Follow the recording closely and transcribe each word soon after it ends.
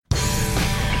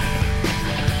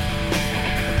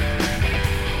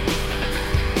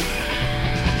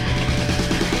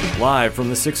Live from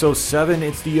the 607,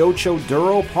 it's the Ocho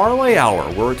Duro Parlay Hour,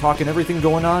 where we're talking everything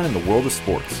going on in the world of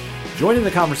sports. Join in the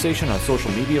conversation on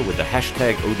social media with the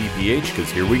hashtag ODPH,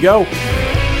 because here we go.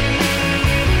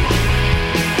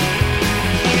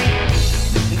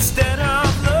 Instead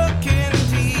of looking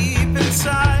deep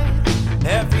inside,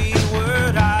 every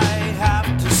word I have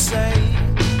to say,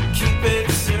 keep it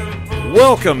simple.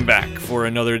 Welcome back for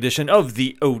another edition of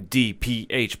the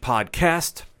ODPH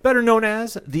podcast, better known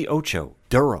as the Ocho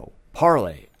Duro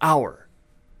Parlay Hour.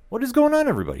 What is going on,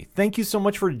 everybody? Thank you so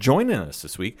much for joining us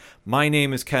this week. My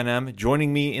name is Ken M.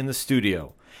 Joining me in the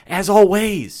studio, as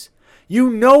always, you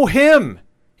know him.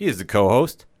 He is the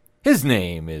co-host. His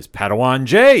name is Padawan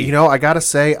J. You know, I got to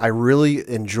say, I really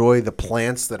enjoy the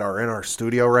plants that are in our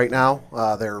studio right now.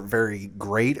 They're very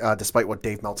great, despite what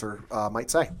Dave Meltzer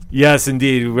might say. Yes,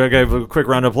 indeed. We're going to give a quick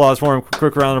round of applause for him.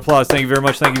 Quick round of applause. Thank you very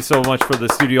much. Thank you so much for the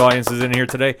studio audiences in here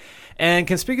today. And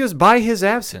conspicuous by his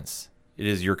absence, it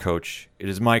is your coach. It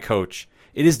is my coach.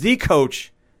 It is the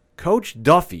coach, Coach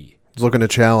Duffy. He's looking to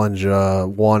challenge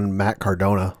one Matt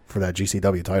Cardona for that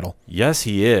GCW title. Yes,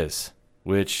 he is.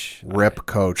 Which Rip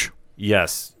Coach.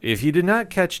 Yes. If you did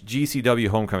not catch GCW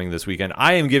Homecoming this weekend,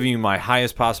 I am giving you my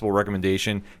highest possible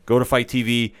recommendation. Go to Fight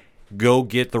TV. Go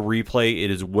get the replay. It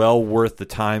is well worth the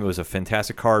time. It was a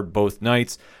fantastic card both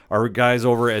nights. Our guys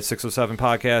over at 607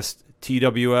 Podcast,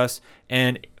 TWS,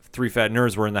 and Three Fat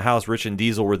Nerds were in the house. Rich and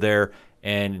Diesel were there.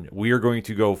 And we are going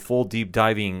to go full deep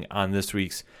diving on this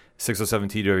week's 607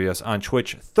 TWS on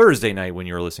Twitch Thursday night when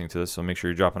you're listening to this. So make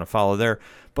sure you're dropping a follow there.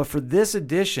 But for this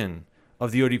edition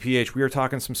of the ODPH, we are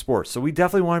talking some sports. So we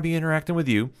definitely want to be interacting with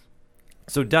you.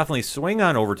 So definitely swing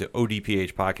on over to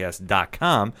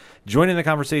odphpodcast.com. Join in the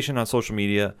conversation on social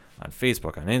media, on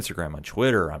Facebook, on Instagram, on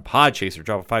Twitter, on Podchaser.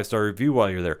 Drop a 5-star review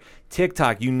while you're there.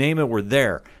 TikTok, you name it, we're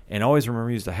there. And always remember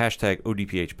to use the hashtag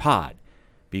ODPHpod,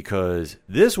 because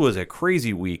this was a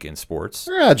crazy week in sports.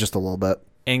 Yeah, just a little bit.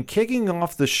 And kicking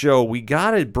off the show, we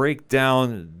got to break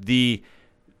down the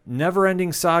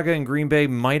never-ending saga in Green Bay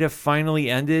might have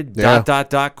finally ended, Yeah.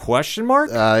 question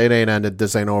mark? It ain't ended.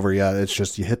 This ain't over yet. It's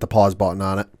just you hit the pause button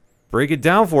on it. Break it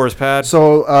down for us, Pat.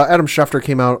 So Adam Schefter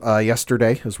came out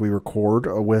yesterday as we record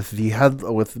with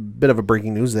a bit of a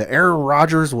breaking news that Aaron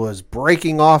Rodgers was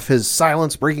breaking off his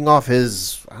silence, breaking off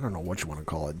his, I don't know what you want to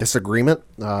call it, disagreement,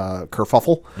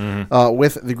 kerfuffle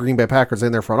with the Green Bay Packers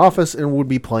in their front office, and would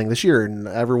be playing this year. And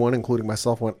everyone, including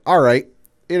myself, went, all right,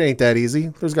 it ain't that easy.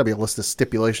 There's got to be a list of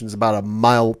stipulations about a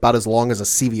mile, about as long as a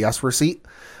CVS receipt.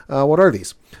 What are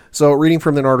these? So reading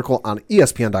from an article on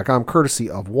ESPN.com, courtesy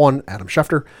of one Adam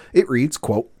Schefter, it reads,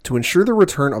 quote, to ensure the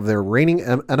return of their reigning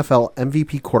NFL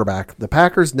MVP quarterback, the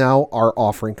Packers now are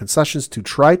offering concessions to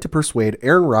try to persuade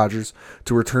Aaron Rodgers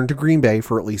to return to Green Bay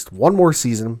for at least one more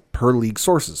season, per league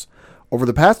sources. Over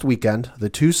the past weekend, the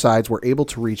two sides were able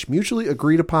to reach mutually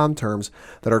agreed upon terms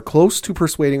that are close to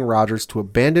persuading Rodgers to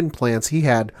abandon plans he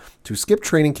had to skip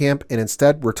training camp and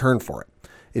instead return for it.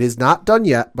 It is not done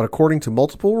yet, but according to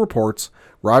multiple reports,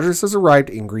 Rodgers has arrived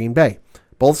in Green Bay.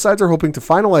 Both sides are hoping to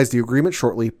finalize the agreement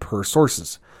shortly, per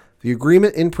sources. The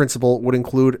agreement in principle would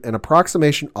include an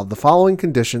approximation of the following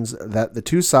conditions that the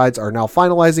two sides are now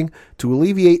finalizing to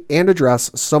alleviate and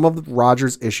address some of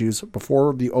Rodgers' issues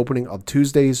before the opening of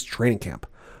Tuesday's training camp.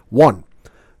 1.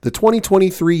 The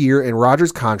 2023 year in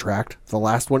Rodgers' contract, the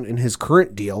last one in his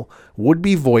current deal, would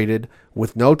be voided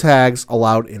with no tags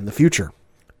allowed in the future.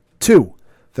 2.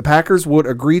 The Packers would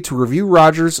agree to review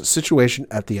Rodgers' situation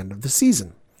at the end of the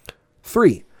season.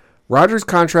 3. Rodgers'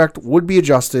 contract would be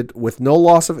adjusted with no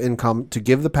loss of income to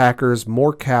give the Packers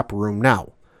more cap room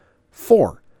now.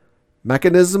 4.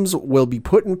 Mechanisms will be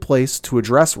put in place to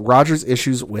address Rodgers'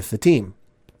 issues with the team.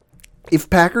 If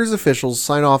Packers officials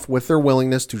sign off with their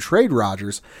willingness to trade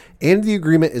Rodgers and the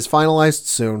agreement is finalized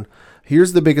soon,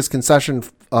 here's the biggest concession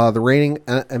the reigning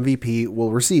MVP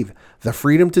will receive: the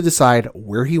freedom to decide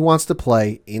where he wants to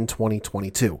play in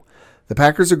 2022. The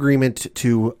Packers' agreement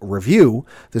to review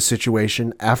the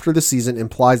situation after the season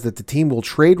implies that the team will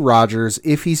trade Rodgers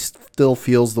if he still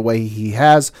feels the way he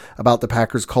has about the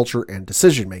Packers' culture and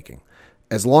decision-making.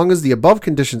 As long as the above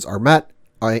conditions are met,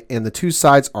 and the two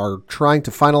sides are trying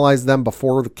to finalize them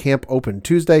before the camp opened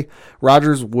Tuesday,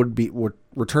 Rodgers would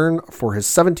return for his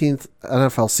 17th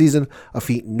NFL season, a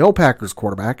feat no Packers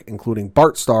quarterback, including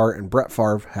Bart Starr and Brett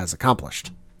Favre, has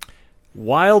accomplished.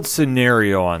 Wild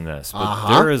scenario on this, but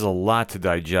there is a lot to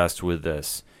digest with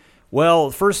this.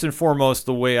 Well, first and foremost,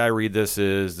 the way I read this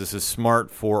is smart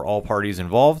for all parties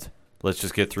involved. Let's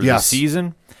just get through the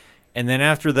season. And then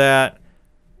after that,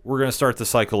 we're going to start the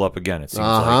cycle up again, it seems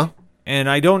like. And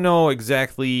I don't know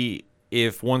exactly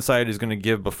if one side is going to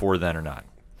give before then or not.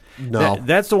 No.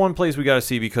 That's the one place we got to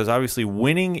see, because obviously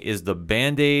winning is the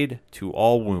Band-Aid to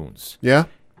all wounds. Yeah.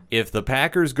 If the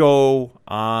Packers go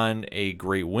on a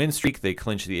great win streak, they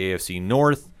clinch the AFC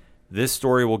North, this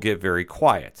story will get very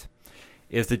quiet.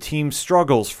 If the team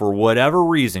struggles for whatever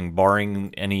reason,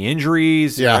 barring any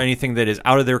injuries Yeah. or anything that is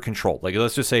out of their control, like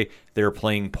let's just say they're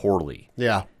playing poorly,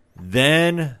 Yeah.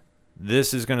 then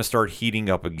this is going to start heating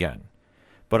up again.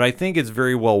 But I think it's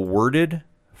very well worded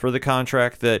for the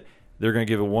contract that they're going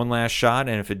to give it one last shot,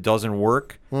 and if it doesn't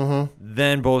work,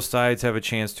 then both sides have a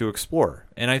chance to explore.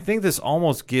 And I think this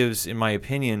almost gives, in my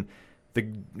opinion, the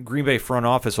Green Bay front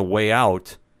office a way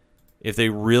out if they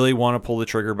really want to pull the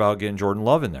trigger about getting Jordan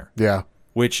Love in there, Yeah.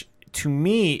 which to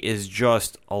me is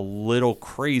just a little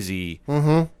crazy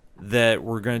that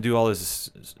we're going to do all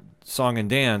this song and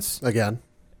dance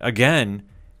again,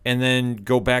 and then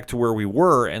go back to where we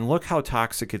were, and look how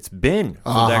toxic it's been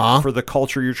for the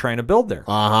culture you're trying to build there.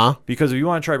 Because if you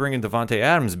want to try bringing Devontae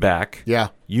Adams back, Yeah.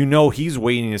 you know he's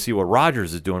waiting to see what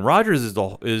Rodgers is doing. Rodgers is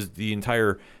the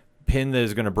entire pin that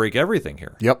is going to break everything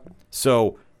here. Yep.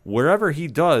 So wherever he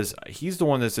does, he's the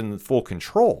one that's in full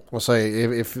control. I'll say,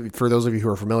 if for those of you who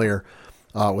are familiar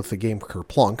with the game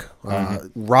Kerplunk,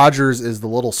 Rodgers is the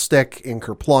little stick in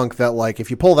Kerplunk that, like,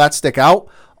 if you pull that stick out,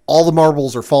 all the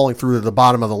marbles are falling through to the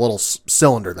bottom of the little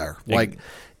cylinder there. Like,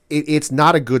 it's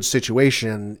not a good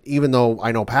situation, even though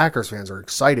I know Packers fans are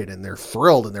excited and they're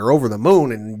thrilled and they're over the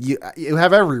moon, and you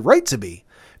have every right to be,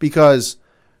 because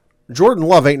Jordan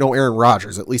Love ain't no Aaron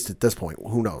Rodgers, at least at this point.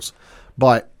 Who knows?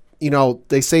 But,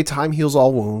 they say time heals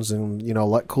all wounds, and,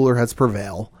 let cooler heads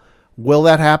prevail. Will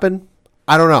that happen?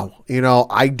 I don't know.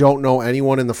 I don't know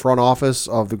anyone in the front office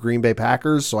of the Green Bay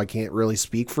Packers, so I can't really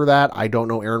speak for that. I don't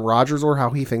know Aaron Rodgers or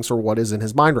how he thinks or what is in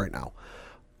his mind right now.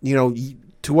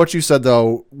 To what you said,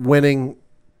 though, winning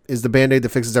is the Band-Aid that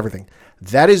fixes everything.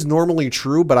 That is normally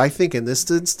true, but I think in this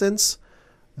instance,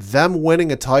 them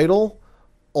winning a title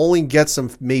only gets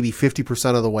them maybe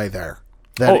 50% of the way there.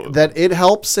 That it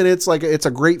helps, and it's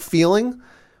a great feeling,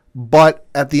 but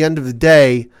at the end of the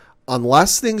day,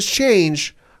 unless things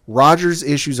change, Rodgers'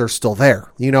 issues are still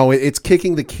there. It's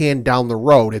kicking the can down the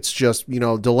road. It's just,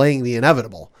 delaying the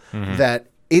inevitable. That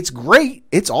it's great.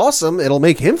 It's awesome. It'll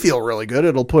make him feel really good.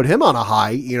 It'll put him on a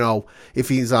high, if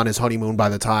he's on his honeymoon by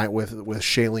the time with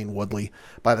Shailene Woodley,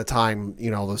 by the time,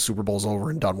 the Super Bowl's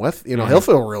over and done with, he'll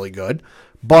feel really good.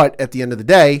 But at the end of the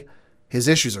day, his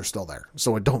issues are still there.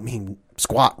 So it don't mean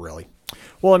squat, really.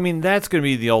 Well, I mean, that's going to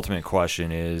be the ultimate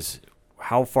question is,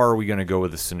 how far are we going to go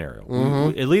with this scenario?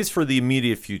 At least for the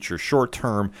immediate future, short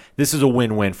term, this is a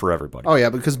win-win for everybody. Oh, yeah,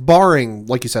 because barring,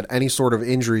 like you said, any sort of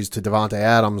injuries to Devontae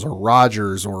Adams or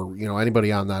Rodgers or,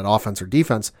 anybody on that offense or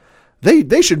defense,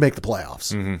 they should make the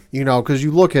playoffs. Because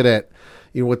you look at it,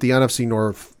 with the NFC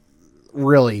North,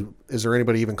 really, is there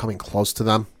anybody even coming close to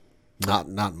them? Not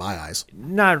in my eyes.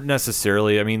 Not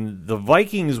necessarily. I mean, the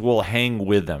Vikings will hang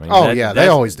with them. They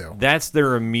always do. That's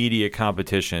their immediate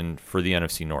competition for the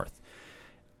NFC North.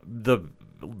 The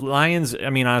Lions, I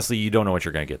mean, honestly, you don't know what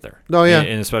you're going to get there. Oh, yeah.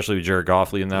 And especially with Jared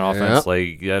Goffley in that offense,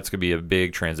 that's going to be a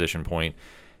big transition point.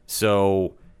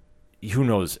 So, who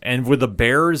knows? And with the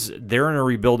Bears, they're in a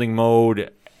rebuilding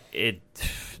mode.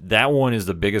 That one is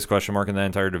the biggest question mark in that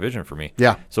entire division for me.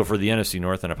 Yeah. So for the NFC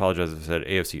North, and I apologize if I said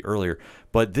AFC earlier,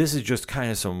 but this is just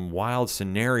kind of some wild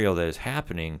scenario that is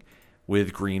happening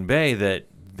with Green Bay that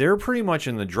they're pretty much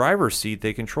in the driver's seat.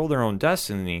 They control their own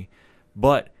destiny,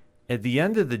 but at the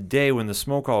end of the day, when the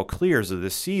smoke all clears of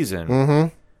this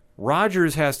season,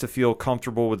 Rodgers has to feel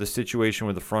comfortable with the situation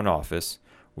with the front office.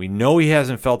 We know he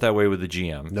hasn't felt that way with the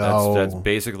GM. No. That's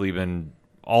basically been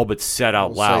all but said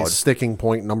out Say loud. sticking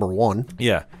point number one.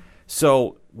 Yeah.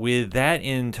 So with that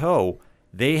in tow,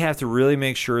 they have to really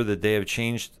make sure that they have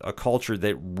changed a culture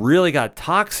that really got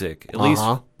toxic. At least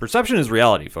perception is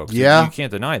reality, folks. Yeah. You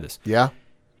can't deny this. Yeah.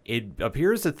 It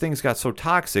appears that things got so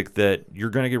toxic that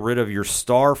you're going to get rid of your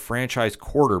star franchise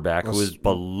quarterback who is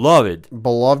beloved.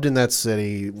 Beloved in that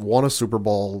city, won a Super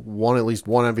Bowl, won at least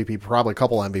one MVP, probably a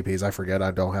couple MVPs. I forget.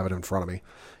 I don't have it in front of me.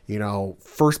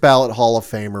 First ballot Hall of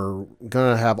Famer,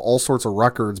 going to have all sorts of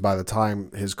records by the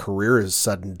time his career is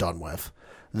said and done with,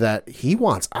 that he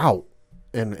wants out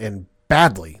and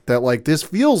badly. That, like, this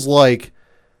feels like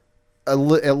at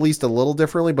least a little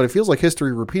differently, but it feels like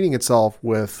history repeating itself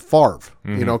with Favre.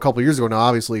 A couple of years ago now,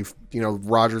 obviously,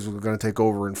 Rodgers was going to take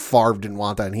over and Favre didn't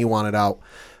want that and he wanted out.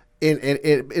 And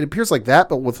it appears like that,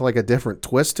 but with like a different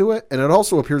twist to it. And it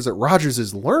also appears that Rodgers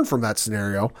has learned from that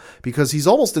scenario because he's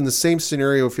almost in the same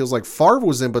scenario it feels like Favre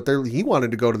was in, but he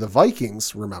wanted to go to the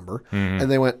Vikings, remember?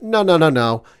 And they went,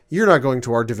 no. You're not going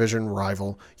to our division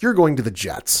rival. You're going to the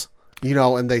Jets.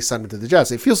 And they send it to the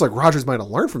Jets. It feels like Rodgers might have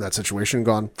learned from that situation and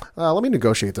gone, let me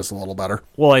negotiate this a little better.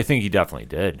 Well, I think he definitely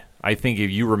did. I think if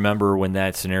you remember when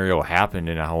that scenario happened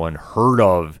and how unheard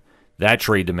of that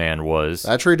trade demand was.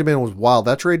 That trade demand was wild.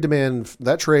 That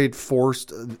trade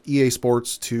forced EA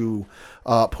Sports to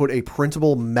put a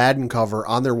printable Madden cover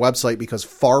on their website because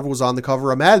Favre was on the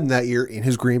cover of Madden that year in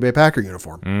his Green Bay Packer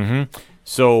uniform. Mm-hmm.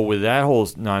 So with that whole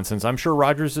nonsense, I'm sure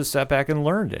Rodgers has sat back and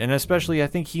learned. And especially I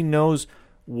think he knows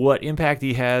what impact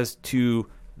he has to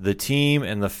the team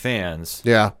and the fans.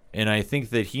 Yeah. And I think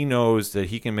that he knows that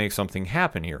he can make something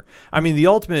happen here. I mean, the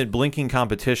ultimate blinking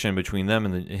competition between them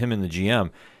and him and the GM,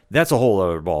 that's a whole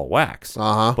other ball of wax.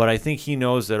 Uh-huh. But I think he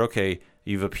knows that, okay,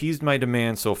 you've appeased my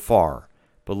demand so far,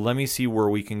 but let me see where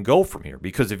we can go from here.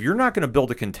 Because if you're not going to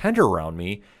build a contender around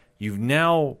me, you've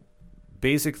now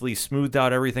basically smoothed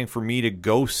out everything for me to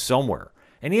go somewhere.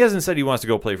 And he hasn't said he wants to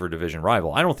go play for a division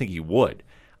rival. I don't think he would.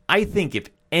 I think if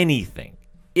anything,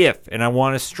 and I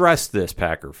want to stress this,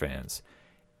 Packer fans,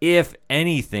 if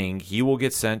anything, he will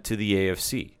get sent to the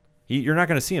AFC. You're not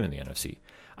going to see him in the NFC.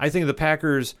 I think the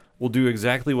Packers will do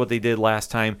exactly what they did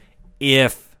last time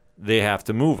if they have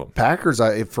to move him. Packers,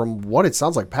 from what it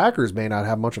sounds like, Packers may not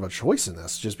have much of a choice in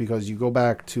this, just because you go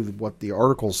back to what the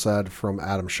article said from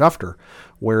Adam Schefter,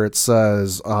 where it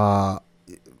says,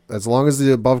 as long as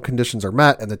the above conditions are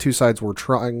met and the two sides were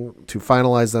trying to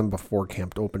finalize them before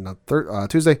camp opened on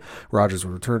Tuesday, Rodgers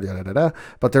would return.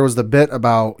 But there was the bit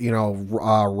about,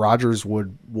 Rodgers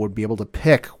would be able to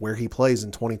pick where he plays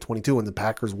in 2022 and the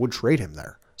Packers would trade him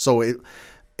there.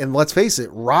 And let's face it,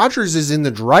 Rodgers is in the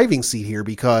driving seat here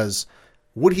because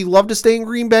would he love to stay in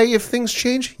Green Bay if things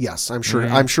change? Yes, I'm sure.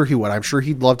 Mm-hmm. I'm sure he would. I'm sure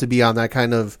he'd love to be on that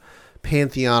kind of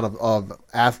pantheon of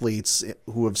athletes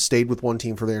who have stayed with one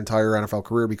team for their entire NFL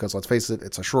career, because let's face it,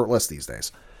 it's a short list these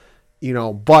days.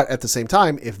 But at the same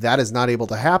time, if that is not able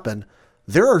to happen,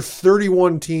 there are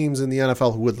 31 teams in the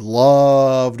NFL who would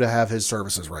love to have his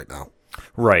services right now.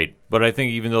 Right. But I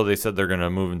think even though they said they're going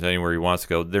to move him to anywhere he wants to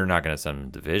go, they're not going to send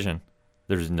him to division.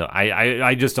 There's no,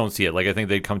 I just don't see it. Like, I think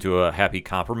they'd come to a happy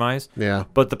compromise. Yeah.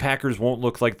 But the Packers won't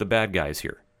look like the bad guys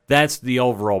here. That's the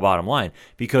overall bottom line.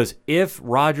 Because if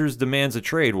Rodgers demands a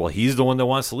trade, well, he's the one that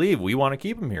wants to leave. We want to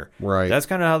keep him here. Right. That's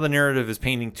kind of how the narrative is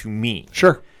painting to me.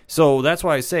 Sure. So that's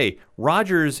why I say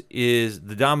Rodgers is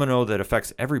the domino that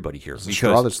affects everybody here. It's the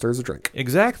straw that stirs the drink.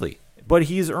 Exactly. But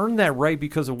he's earned that right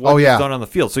because of what he's done on the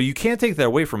field. So you can't take that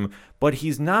away from him. But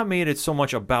he's not made it so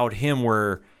much about him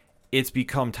where it's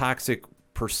become toxic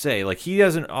per se. Like, he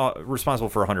isn't responsible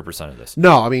for 100% of this.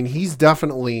 No, I mean, he's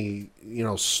definitely,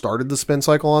 started the spin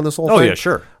cycle on this whole thing. Oh, yeah,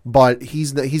 sure. But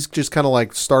he's just kind of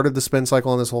like started the spin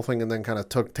cycle on this whole thing and then kind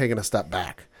of taken a step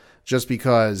back. Just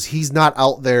because he's not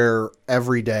out there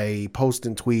every day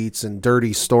posting tweets and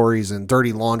dirty stories and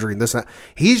dirty laundry and this and that.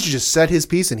 He's just said his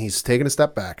piece and he's taken a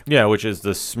step back. Yeah, which is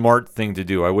the smart thing to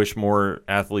do. I wish more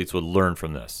athletes would learn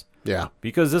from this. Yeah.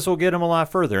 Because this will get him a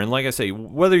lot further. And like I say,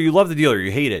 whether you love the deal or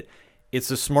you hate it,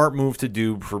 it's a smart move to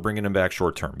do for bringing him back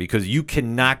short term, because you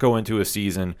cannot go into a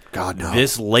season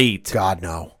this late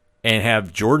and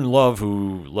have Jordan Love,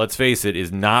 who, let's face it,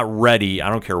 is not ready. I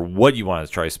don't care what you want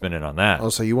to try spinning on that. Oh,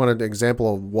 so you want an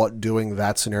example of what doing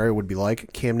that scenario would be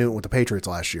like? Cam Newton with the Patriots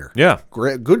last year. Yeah.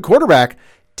 Great, good quarterback,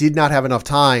 did not have enough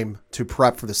time to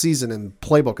prep for the season and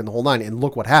playbook and the whole nine, and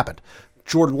look what happened.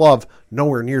 Jordan Love,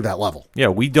 nowhere near that level. Yeah,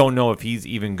 we don't know if he's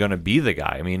even going to be the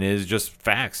guy. I mean, it is just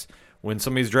facts. When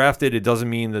somebody's drafted, it doesn't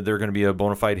mean that they're going to be a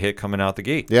bona fide hit coming out the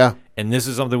gate. Yeah. And this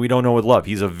is something we don't know with Love.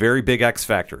 He's a very big X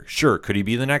factor. Sure, could he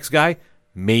be the next guy?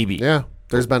 Maybe. Yeah.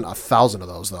 There's been 1,000 of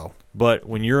those, though. But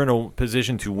when you're in a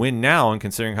position to win now, and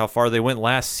considering how far they went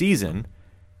last season,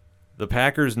 the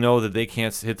Packers know that they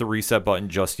can't hit the reset button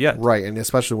just yet. Right, and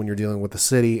especially when you're dealing with a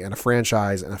city and a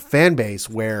franchise and a fan base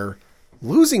where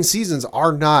losing seasons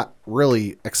are not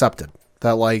really accepted.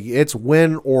 That, like, it's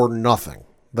win or nothing.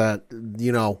 That,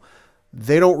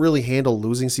 they don't really handle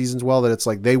losing seasons well, that it's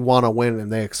like they want to win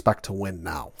and they expect to win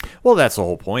now. Well, that's the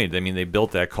whole point. I mean, they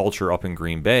built that culture up in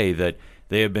Green Bay that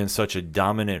they have been such a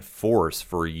dominant force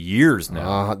for years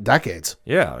now. Decades.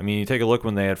 Yeah. I mean, you take a look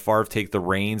when they had Favre take the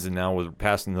reins and now with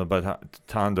passing the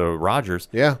baton to Rodgers.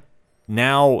 Yeah.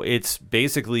 Now it's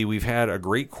basically we've had a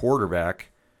great quarterback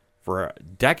for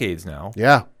decades now.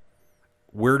 Yeah.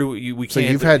 Where do we can't? So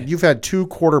you've had two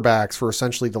quarterbacks for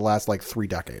essentially the last 3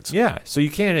 decades. Yeah, so you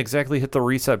can't exactly hit the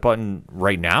reset button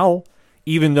right now,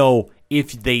 even though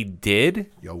if they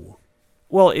did,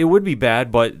 well, it would be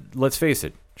bad. But let's face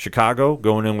it, Chicago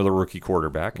going in with a rookie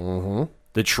quarterback, mm-hmm.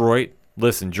 Detroit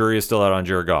Listen, jury is still out on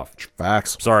Jared Goff.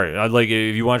 Facts. Sorry, I'd like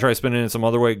if you want to try spinning it some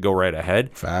other way, go right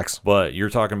ahead. Facts. But you're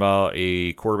talking about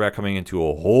a quarterback coming into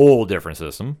a whole different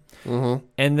system. Mm-hmm.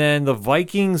 And then the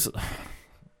Vikings,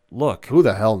 look. Who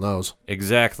the hell knows?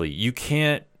 Exactly. You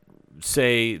can't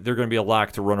say they're going to be a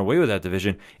lock to run away with that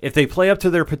division. If they play up to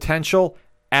their potential,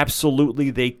 absolutely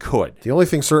they could. The only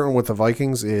thing certain with the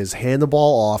Vikings is hand the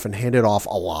ball off and hand it off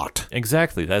a lot.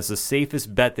 Exactly. That's the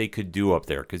safest bet they could do up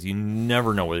there because you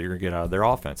never know what you're going to get out of their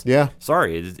offense. Yeah.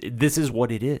 Sorry, this is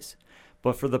what it is.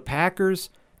 But for the Packers,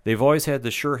 they've always had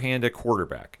the sure hand at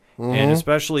quarterback. And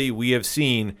especially we have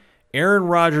seen Aaron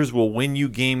Rodgers will win you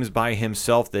games by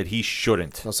himself that he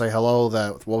shouldn't. I'll say hello.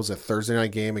 What was it, Thursday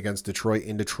night game against Detroit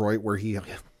in Detroit where he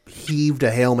heaved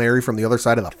a Hail Mary from the other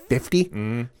side of the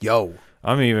 50? Yo.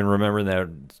 I'm even remembering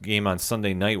that game on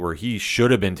Sunday night where he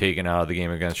should have been taken out of the game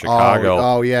against Chicago.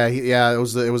 Oh yeah, It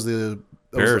was the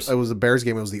Bears. It was the Bears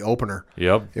game. It was the opener.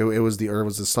 Yep. It was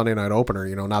the Sunday night opener.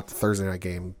 Not the Thursday night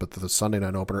game, but the Sunday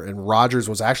night opener. And Rodgers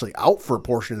was actually out for a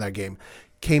portion of that game.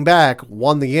 Came back,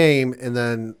 won the game, and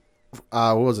then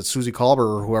what was it? Susie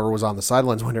Colbert or whoever was on the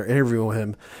sidelines when they're interviewing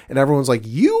him, and everyone's like,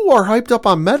 "You are hyped up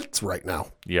on meds right now."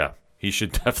 Yeah, he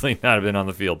should definitely not have been on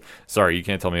the field. Sorry, you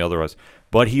can't tell me otherwise.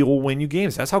 But he will win you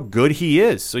games. That's how good he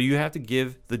is. So you have to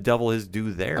give the devil his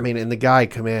due there. I mean, and the guy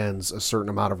commands a certain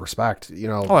amount of respect.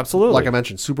 Oh, absolutely. Like I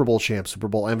mentioned, Super Bowl champ, Super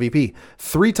Bowl MVP,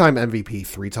 3-time MVP,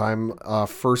 3-time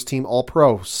first team All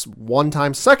Pro,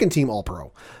 1-time second team All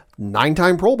Pro,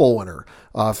 9-time Pro Bowl winner.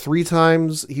 3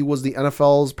 times he was the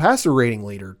NFL's passer rating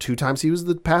leader. 2 times he was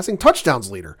the passing touchdowns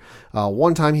leader.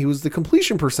 1 time he was the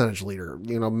completion percentage leader.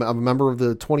 A member of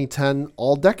the 2010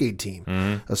 All-Decade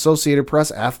team. Associated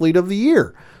Press Athlete of the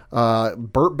Year.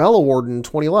 Burt Bell Award in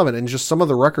 2011, and just some of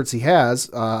the records he has.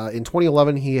 In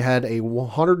 2011, he had a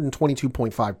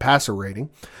 122.5 passer rating.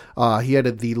 He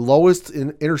had the lowest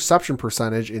interception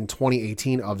percentage in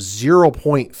 2018 of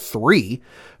 0.3,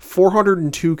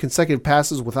 402 consecutive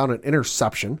passes without an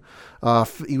interception.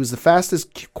 He was the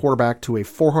fastest quarterback to a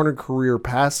 400 career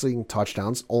passing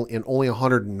touchdowns in only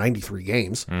 193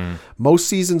 games. Most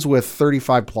seasons with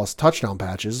 35 plus touchdown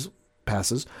passes,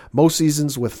 most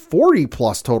seasons with 40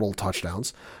 plus total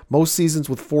touchdowns, most seasons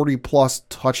with 40 plus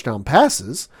touchdown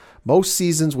passes, most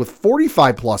seasons with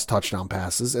 45 plus touchdown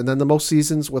passes, and then the most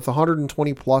seasons with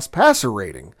 120 plus passer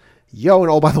rating. And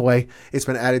oh, by the way, it's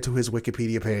been added to his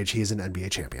Wikipedia page. He is an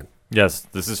NBA champion. Yes,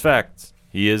 this is fact.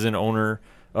 He is an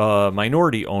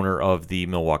minority owner of the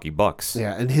Milwaukee Bucks.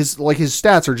 Yeah, and his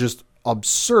stats are just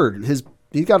absurd.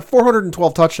 He got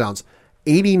 412 touchdowns,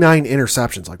 89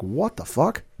 interceptions. Like, what the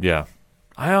fuck? Yeah.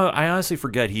 I honestly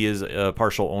forget he is a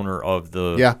partial owner of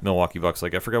the Milwaukee Bucks.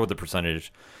 Like, I forget what the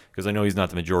percentage, because I know he's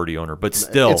not the majority owner, but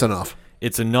still. It's enough.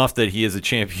 It's enough that he is a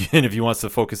champion. If he wants to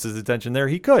focus his attention there,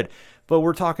 he could. But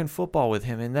we're talking football with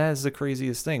him, and that is the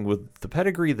craziest thing. With the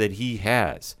pedigree that he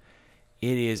has,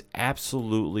 it is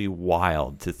absolutely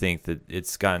wild to think that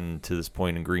it's gotten to this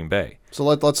point in Green Bay. So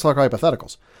let's talk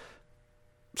hypotheticals.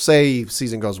 Say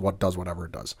season goes whatever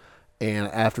it does. And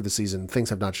after the season, things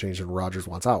have not changed and Rodgers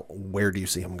wants out. Where do you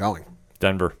see him going?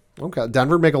 Denver. Okay,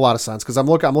 Denver make a lot of sense because I'm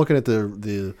looking at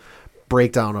the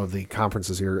breakdown of the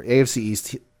conferences here. AFC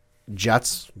East,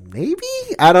 Jets, maybe?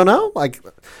 I don't know. Like,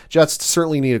 Jets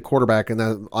certainly need a quarterback, and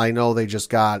then I know they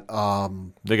just got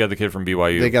they got the kid from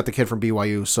BYU. They got the kid from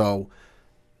BYU, so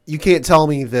you can't tell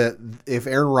me that if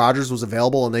Aaron Rodgers was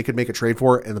available and they could make a trade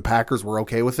for it and the Packers were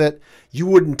okay with it, you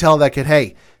wouldn't tell that kid,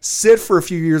 hey, sit for a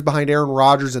few years behind Aaron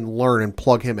Rodgers and learn and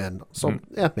plug him in. So,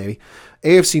 yeah, maybe.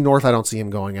 AFC North, I don't see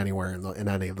him going anywhere in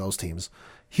any of those teams.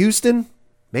 Houston,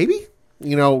 maybe?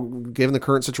 Given the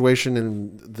current situation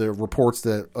and the reports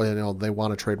that they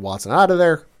want to trade Watson out of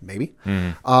there, maybe.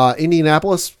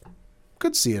 Indianapolis,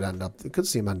 could see him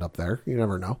end up there. You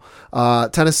never know.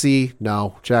 Tennessee,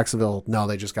 no. Jacksonville, no.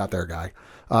 They just got their guy.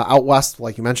 Out west,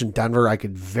 like you mentioned, Denver, I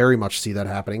could very much see that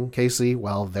happening. KC,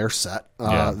 well, they're set.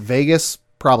 Vegas,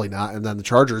 probably not. And then the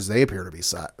Chargers, they appear to be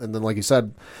set. And then, like you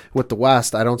said, with the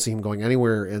West, I don't see him going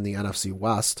anywhere in the NFC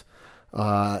West.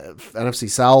 NFC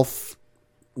South,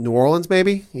 New Orleans,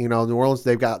 maybe. New Orleans,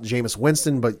 they've got Jameis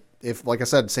Winston, but if, like I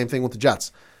said, same thing with the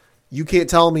Jets. You can't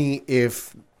tell me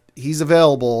if he's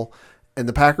available and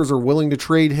the Packers are willing to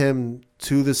trade him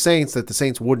to the Saints that the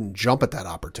Saints wouldn't jump at that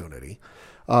opportunity.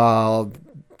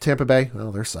 Tampa Bay,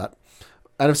 well, they're set.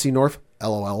 NFC North,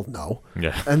 LOL, no.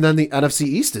 Yeah. And then the NFC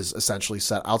East is essentially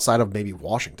set outside of maybe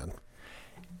Washington.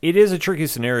 It is a tricky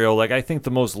scenario. Like, I think the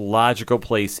most logical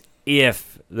place,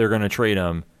 if they're going to trade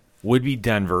him, would be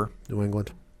Denver. New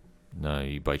England. No,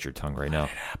 you bite your tongue right now. It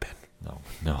happened.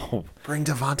 No. Bring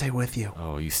Devontae with you.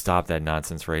 Oh, you stop that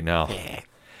nonsense right now.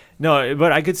 No,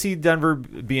 but I could see Denver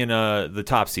being the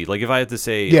top seed. Like if I had to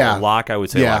say Yeah. a lock, I would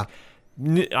say Yeah. lock.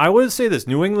 I would say this: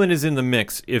 New England is in the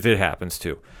mix if it happens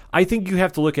to. I think you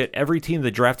have to look at every team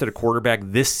that drafted a quarterback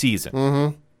this season.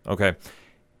 Mm-hmm. Okay,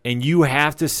 and you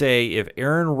have to say if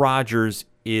Aaron Rodgers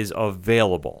is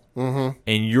available,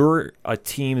 and you're a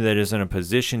team that is in a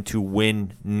position to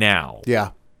win now, Yeah.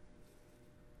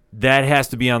 that has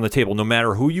to be on the table. No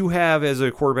matter who you have as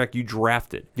a quarterback you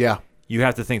drafted, Yeah. you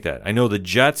have to think that. I know the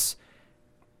Jets,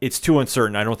 it's too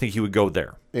uncertain. I don't think he would go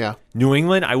there. Yeah. New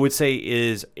England, I would say,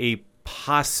 is a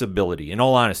possibility. In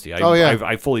all honesty,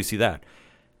 I fully see that.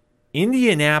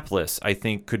 Indianapolis, I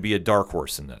think, could be a dark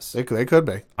horse in this. They could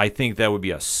be. I think that would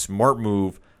be a smart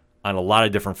move on a lot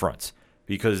of different fronts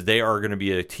because they are going to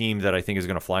be a team that I think is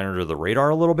going to fly under the radar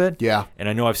a little bit. Yeah. And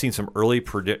I know I've seen some early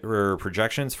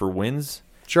projections for wins.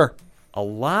 Sure. A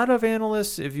lot of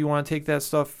analysts, if you want to take that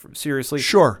stuff seriously,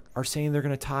 Sure. are saying they're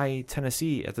going to tie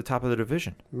Tennessee at the top of the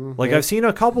division. Like I've seen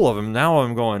a couple of them. Now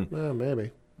I'm going,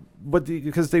 Maybe. but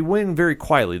because they win very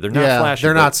quietly, they're not Yeah, flashy.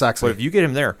 they're but- not sexy. But if you get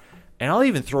him there, and I'll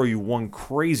even throw you one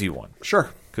crazy one Sure.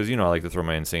 because I like to throw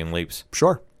my insane leaps.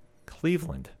 Sure.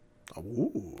 Cleveland,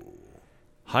 Ooh.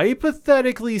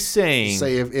 hypothetically saying,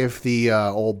 Say if the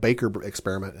old Baker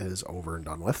experiment is over and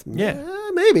done with. Yeah.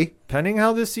 Maybe. depending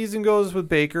how this season goes with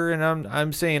Baker, and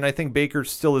I'm saying I think Baker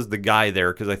still is the guy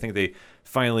there because I think they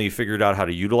finally figured out how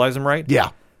to utilize him right. Yeah.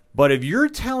 But if you're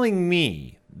telling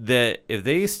me that if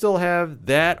they still have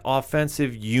that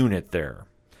offensive unit there,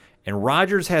 and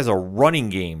Rodgers has a running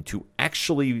game to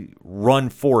actually run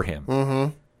for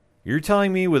him, you're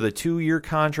telling me with a 2-year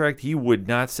contract he would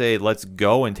not say, let's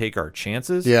go and take our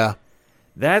chances? Yeah.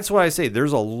 That's why I say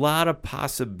there's a lot of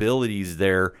possibilities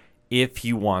there if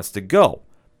he wants to go.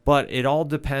 But it all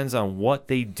depends on what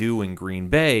they do in Green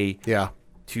Bay Yeah.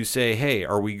 to say, hey,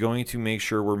 are we going to make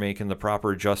sure we're making the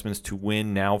proper adjustments to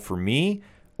win now for me?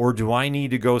 Or do I need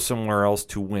to go somewhere else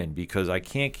to win? Because I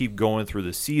can't keep going through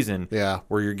the season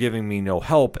where you're giving me no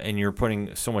help and you're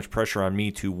putting so much pressure on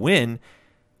me to win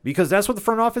because that's what the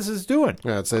front office is doing.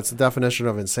 Yeah, it's the definition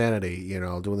of insanity,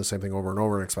 doing the same thing over and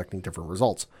over and expecting different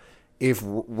results. If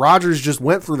Rodgers just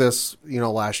went through this,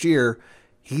 last year,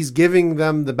 he's giving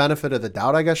them the benefit of the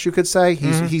doubt, I guess you could say.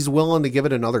 He's willing to give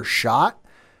it another shot.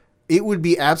 It would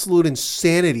be absolute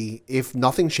insanity if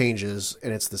nothing changes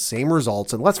and it's the same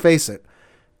results. And let's face it,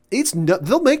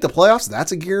 they'll make the playoffs.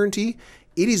 That's a guarantee.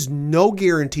 It is no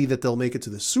guarantee that they'll make it to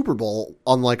the Super Bowl,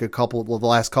 unlike the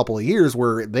last couple of years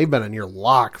where they've been a near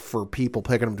lock for people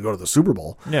picking them to go to the Super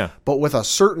Bowl. Yeah. But with a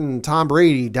certain Tom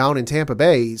Brady down in Tampa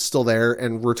Bay still there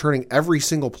and returning every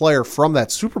single player from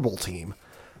that Super Bowl team,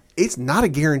 it's not a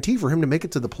guarantee for him to make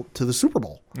it to the Super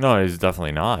Bowl. No, it's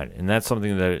definitely not. And that's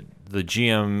something that the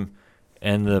GM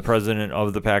and the president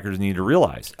of the Packers need to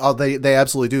realize. Oh, they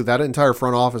absolutely do. That entire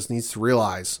front office needs to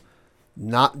realize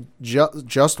not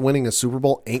just winning a Super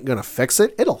Bowl ain't going to fix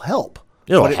it. It'll help.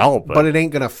 But it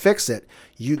ain't going to fix it.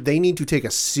 They need to take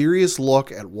a serious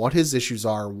look at what his issues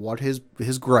are, what his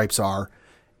gripes are,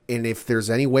 and if there's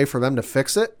any way for them to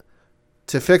fix it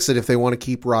if they want to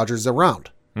keep Rodgers around.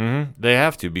 Mm-hmm. They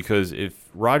have to, because if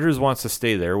Rodgers wants to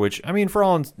stay there, which, I mean, for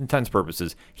all intents and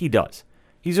purposes, he does.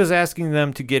 He's just asking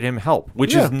them to get him help,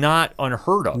 which is not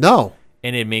unheard of. No.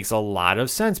 And it makes a lot of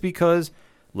sense because,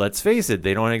 let's face it,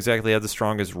 they don't exactly have the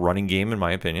strongest running game, in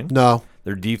my opinion. No.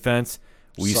 Their defense,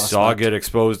 we Suspect. saw get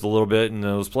exposed a little bit in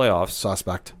those playoffs.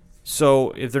 Suspect. So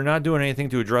if they're not doing anything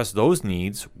to address those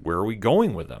needs, where are we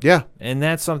going with them? Yeah. And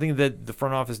that's something that the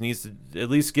front office needs to at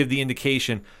least give the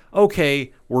indication,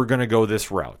 okay, we're going to go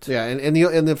this route. Yeah, and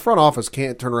the front office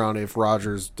can't turn around if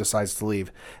Rodgers decides to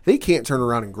leave. They can't turn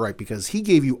around and gripe because he's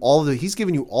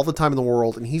given you all the time in the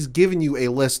world, and he's given you a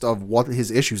list of what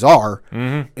his issues are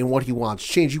and what he wants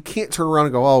changed. You can't turn around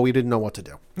and go, oh, we didn't know what to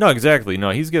do. No, exactly. No,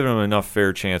 he's given him enough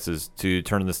fair chances to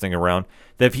turn this thing around.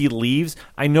 That if he leaves,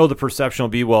 I know the perception will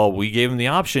be, well, we gave him the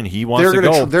option. He wants to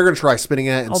go. They're going to try spinning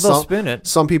it. And they'll spin it.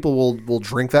 Some people will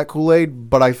drink that Kool-Aid,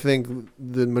 but I think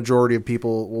the majority of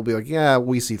people will be like, yeah,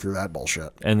 we see through that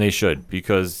bullshit. And they should,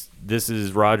 because this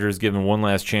is Rodgers given one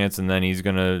last chance, and then he's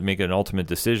going to make an ultimate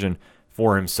decision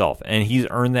for himself. And he's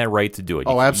earned that right to do it.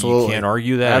 Oh, absolutely. You can't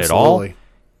argue that at all.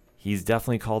 He's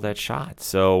definitely called that shot.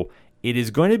 So it is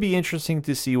going to be interesting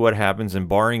to see what happens, and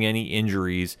barring any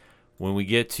injuries, when we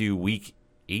get to week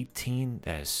 18,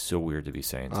 that is so weird to be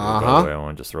saying. Too, by the way, I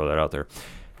want to just throw that out there.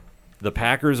 The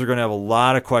Packers are going to have a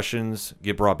lot of questions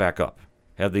get brought back up.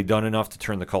 Have they done enough to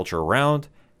turn the culture around?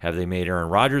 Have they made Aaron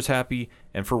Rodgers happy?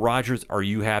 And for Rodgers, are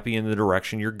you happy in the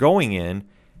direction you're going in?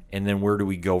 And then where do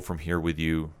we go from here with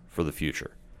you for the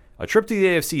future? A trip to the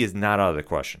AFC is not out of the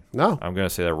question. No. I'm going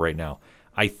to say that right now.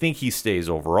 I think he stays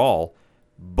overall,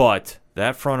 But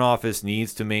that front office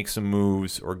needs to make some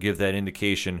moves or give that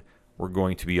indication we're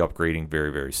going to be upgrading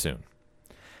very, very soon.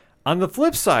 On the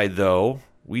flip side, though,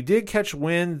 we did catch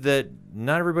wind that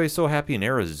not everybody's so happy in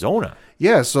Arizona.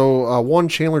 Yeah, so one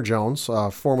Chandler Jones,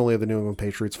 formerly of the New England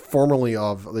Patriots, formerly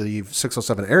of the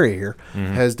 607 area here,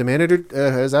 has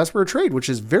has asked for a trade, which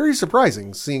is very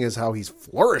surprising, seeing as how he's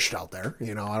flourished out there. I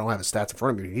don't have his stats in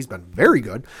front of me. He's been very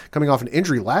good, coming off an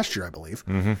injury last year, I believe.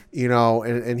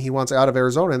 And he wants out of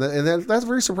Arizona, and that's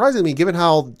very surprising to me, given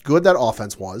how good that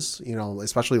offense was.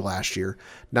 Especially last year.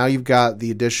 Now you've got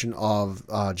the addition of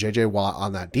J.J. Watt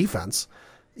on that defense.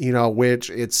 Which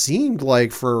it seemed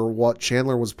like for what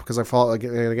Chandler was, because I follow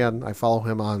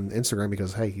him on Instagram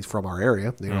because, hey, he's from our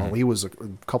area. He was a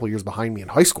couple years behind me in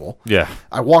high school. Yeah.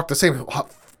 I walked the same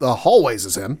hallways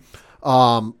as him.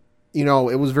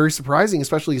 It was very surprising,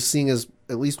 especially seeing as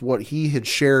at least what he had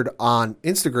shared on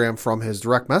Instagram from his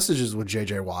direct messages with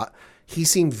JJ Watt. He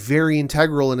seemed very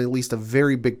integral and at least a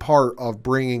very big part of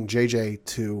bringing JJ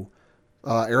to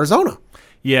Arizona.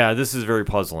 Yeah, this is very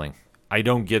puzzling. I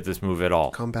don't get this move at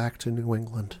all. Come back to New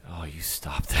England. Oh, you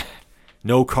stop that.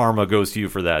 No karma goes to you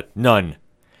for that. None.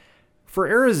 For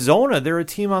Arizona, they're a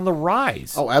team on the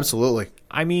rise. Oh, absolutely.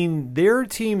 I mean, they're a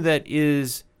team that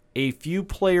is a few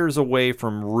players away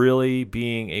from really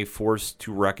being a force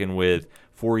to reckon with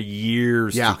for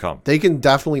years to come. They can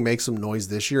definitely make some noise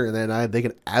this year, and then they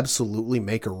can absolutely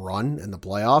make a run in the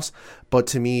playoffs. But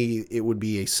to me, it would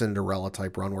be a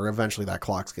Cinderella-type run where eventually that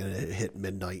clock's going to hit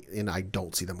midnight, and I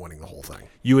don't see them winning the whole thing.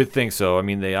 You would think so. I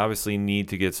mean, they obviously need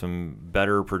to get some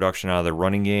better production out of the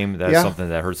running game. That's something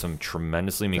that hurts them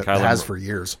tremendously. I mean, Kyler has for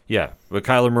years. Yeah, but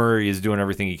Kyler Murray is doing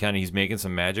everything he can. He's making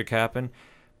some magic happen.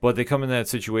 But they come in that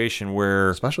situation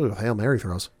where... Especially with Hail Mary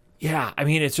throws. Yeah, I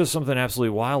mean, it's just something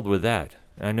absolutely wild with that.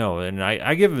 I know, and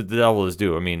I give the devil his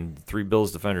due. I mean, 3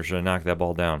 Bills defenders should have knocked that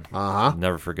ball down.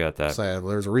 Never forget that. So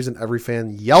there's a reason every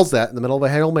fan yells that in the middle of a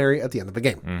Hail Mary at the end of the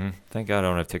game. Thank God I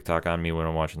don't have TikTok on me when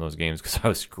I'm watching those games because I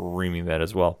was screaming that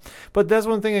as well. But that's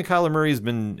one thing that Kyler Murray has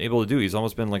been able to do. He's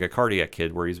almost been like a cardiac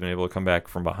kid where he's been able to come back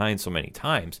from behind so many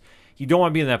times. You don't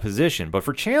want to be in that position. But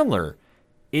for Chandler,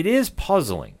 it is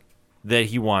puzzling that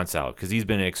he wants out because he's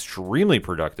been extremely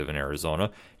productive in Arizona.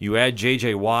 You add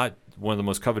J.J. Watt, one of the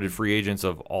most coveted free agents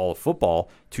of all of football,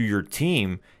 to your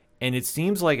team, and it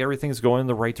seems like everything's going in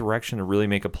the right direction to really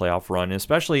make a playoff run,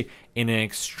 especially in an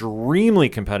extremely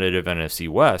competitive NFC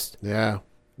West. Yeah.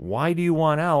 Why do you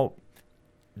want out?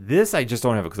 This I just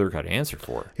don't have a clear-cut answer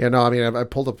for. Yeah, no, I mean, I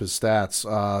pulled up his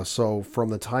stats. So from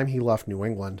the time he left New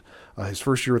England, his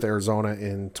first year with Arizona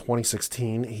in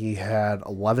 2016, he had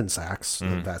 11 sacks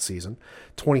that season.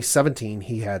 2017,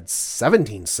 he had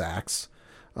 17 sacks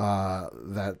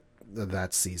that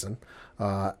season.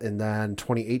 And then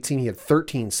 2018, he had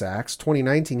 13 sacks.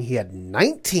 2019, he had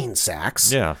 19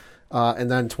 sacks. Yeah. And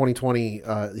then 2020,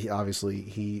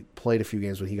 he played a few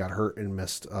games, but he got hurt and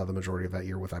missed the majority of that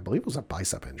year with, I believe it was a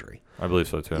bicep injury. I believe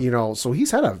so too. So he's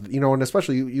had and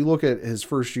especially you look at his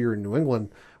first year in New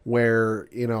England where,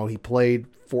 he played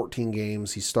 14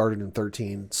 games. He started in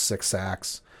 13, 6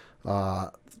 sacks.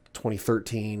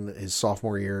 2013, his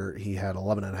sophomore year, he had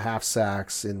 11 and a half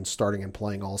sacks in starting and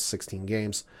playing all 16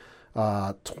 games.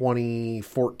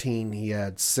 2014, he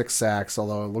had 6 sacks,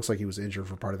 although it looks like he was injured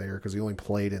for part of the year because he only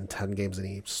played in 10 games and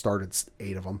he started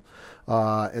 8 of them.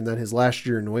 And then his last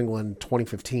year in New England,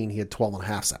 2015, he had 12 and a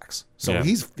half sacks. So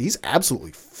he's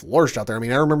absolutely flourished out there. I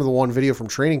mean, I remember the one video from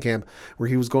training camp where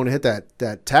he was going to hit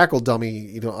that tackle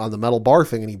dummy, on the metal bar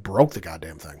thing, and he broke the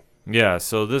goddamn thing. Yeah,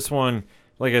 so this one,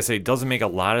 like I say, doesn't make a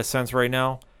lot of sense right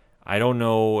now. I don't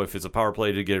know if it's a power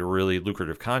play to get a really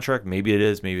lucrative contract. Maybe it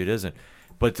is, maybe it isn't.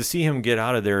 But to see him get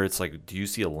out of there, it's like, do you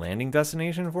see a landing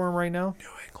destination for him right now? New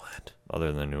England.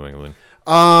 Other than New England.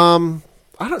 I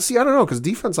don't know, because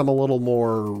defense I'm a little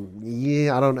more,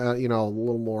 I don't know, a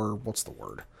little more, what's the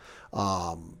word?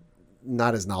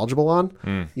 Not as knowledgeable on,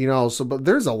 but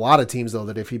there's a lot of teams though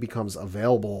that if he becomes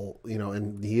available,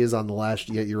 and he is on the last,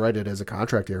 you're right, it is a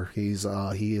contract year. He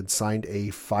had signed a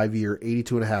 5-year,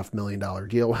 $82.5 million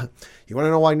deal. You want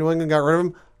to know why New England got rid of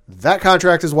him? That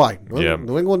contract is why.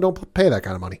 New England don't pay that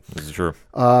kind of money. This is true.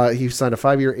 He signed a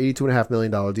 5-year, $82.5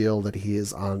 million deal that he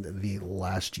is on the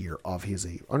last year of. He is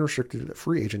a unrestricted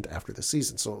free agent after the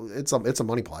season. So it's a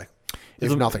money play,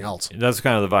 if nothing else. That's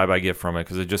kind of the vibe I get from it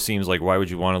because it just seems like why would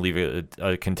you want to leave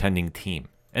a contending team?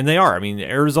 And they are. I mean,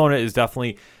 Arizona is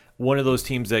definitely one of those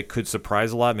teams that could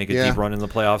surprise a lot, make a deep run in the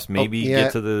playoffs, maybe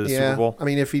get to the Super Bowl. I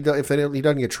mean, if he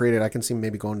doesn't get traded, I can see him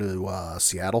maybe going to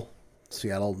Seattle.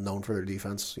 Seattle, known for their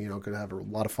defense, could have a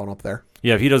lot of fun up there.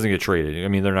 Yeah, if he doesn't get traded, I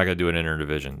mean, they're not going to do an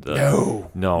interdivision.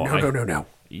 No.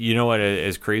 You know what?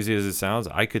 As crazy as it sounds,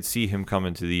 I could see him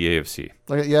coming to the AFC.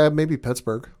 Like, yeah, maybe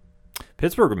Pittsburgh.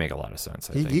 Pittsburgh would make a lot of sense,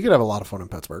 I think. He could have a lot of fun in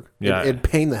Pittsburgh. Yeah. It'd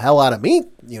pain the hell out of me,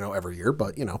 every year,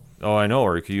 but, Oh, I know.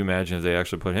 Or could you imagine if they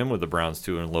actually put him with the Browns,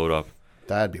 too, and load up?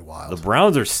 that'd be wild. The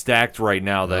Browns are stacked right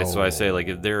now. That's why I say, like,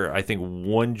 if they're, I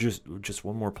think, just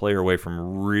one more player away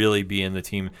from really being the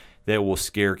team that will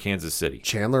scare Kansas City.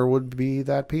 Chandler would be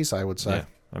that piece, I would say. Yeah.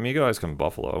 I mean, you could always come to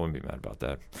Buffalo. I wouldn't be mad about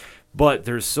that. But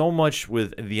there's so much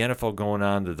with the NFL going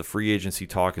on that the free agency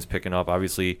talk is picking up.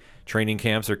 Obviously, training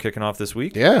camps are kicking off this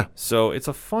week. Yeah. So it's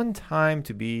a fun time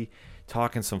to be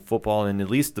talking some football, and at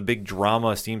least the big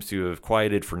drama seems to have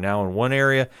quieted for now in one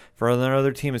area. For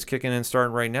another team is kicking in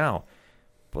starting right now.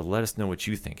 But let us know what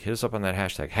you think. Hit us up on that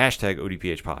hashtag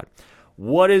ODPHpod.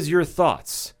 What is your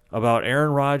thoughts about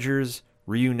Aaron Rodgers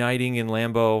reuniting in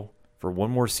Lambeau for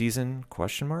one more season? ?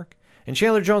 And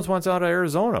Chandler Jones wants out of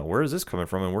Arizona. Where is this coming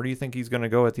from, and where do you think he's going to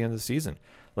go at the end of the season?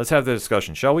 Let's have the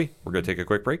discussion, shall we? We're going to take a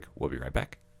quick break. We'll be right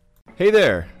back. Hey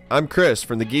there, I'm Chris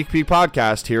from the Geek Peak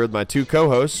Podcast here with my two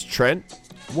co-hosts, Trent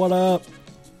What up?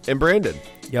 and Brandon.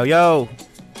 Yo, yo.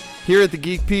 Here at the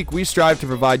Geek Peak, we strive to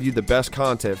provide you the best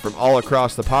content from all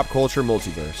across the pop culture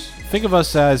multiverse. Think of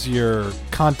us as your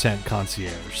content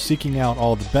concierge, seeking out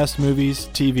all the best movies,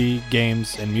 TV,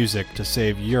 games, and music to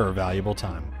save your valuable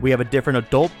time. We have a different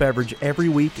adult beverage every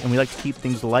week, and we like to keep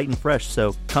things light and fresh,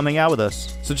 so come hang out with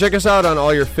us. So check us out on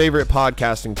all your favorite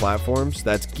podcasting platforms.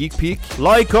 That's Geek Peak.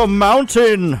 Like a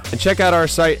mountain! And check out our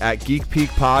site at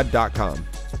geekpeakpod.com.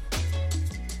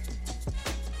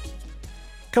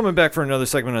 Coming back for another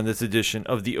segment on this edition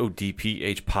of the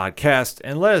ODPH podcast,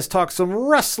 and let us talk some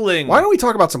wrestling. Why don't we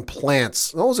talk about some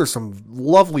plants? Those are some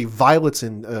lovely violets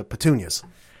and petunias.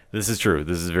 This is true.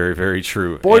 This is very, very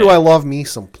true. Boy, And do I love me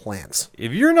some plants.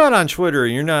 if you're not on Twitter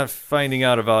and you're not finding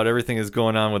out about everything that's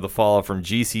going on with the fallout from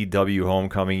GCW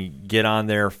Homecoming, get on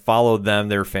there, follow them.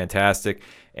 They're fantastic.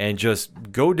 And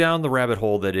just go down the rabbit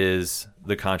hole that is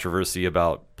the controversy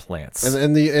about plants.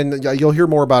 And you'll hear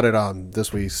more about it on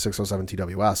this week's 607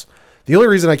 TWS. The only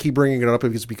reason I keep bringing it up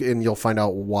is because, and you'll find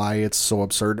out why it's so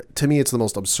absurd. To me, it's the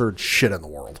most absurd shit in the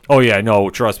world. Oh, yeah, no,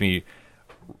 trust me.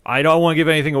 I don't want to give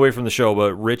anything away from the show,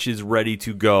 but Rich is ready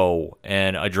to go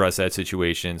and address that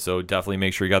situation. So definitely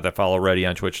make sure you got that follow ready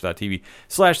on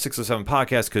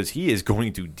twitch.tv/607podcast because he is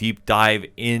going to deep dive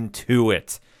into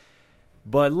it.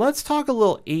 But let's talk a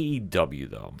little AEW,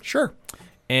 though. Sure.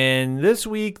 And this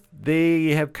week,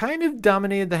 they have kind of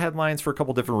dominated the headlines for a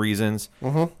couple different reasons.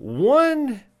 Mm-hmm.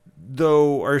 One,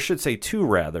 though, or I should say two,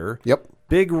 rather. Yep.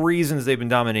 Big reasons they've been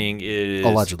dominating is...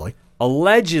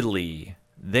 Allegedly,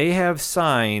 they have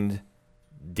signed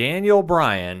Daniel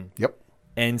Bryan Yep.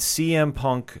 and CM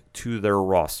Punk to their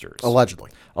rosters.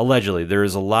 Allegedly. There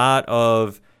is a lot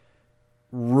of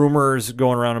rumors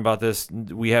going around about this.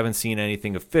 We haven't seen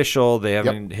anything official. They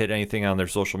haven't hit anything on their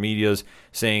social medias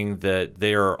saying that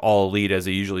they are all elite as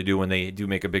they usually do when they do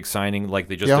make a big signing like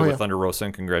they just did with Thunder Rosa,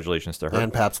 and congratulations to her.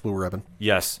 And Pabst Blue Ribbon.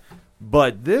 Yes.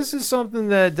 But this is something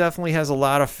that definitely has a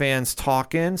lot of fans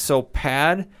talking. So,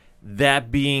 Pad,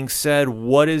 that being said,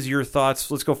 what is your thoughts?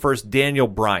 Let's go first. Daniel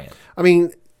Bryan. I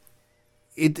mean,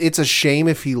 it's a shame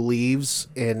if he leaves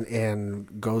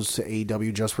and goes to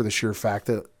AEW just for the sheer fact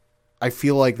that I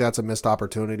feel like that's a missed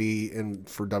opportunity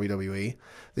for WWE.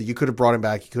 That you could have brought him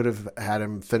back. You could have had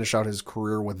him finish out his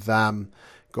career with them,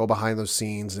 go behind those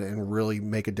scenes and really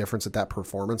make a difference at that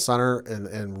performance center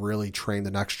and really train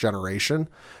the next generation.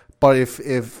 But if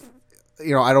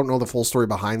I don't know the full story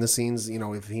behind the scenes,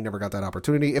 if he never got that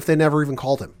opportunity, if they never even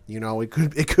called him,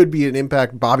 it could be an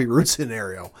Impact Bobby Roode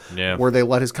scenario where they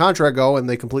let his contract go and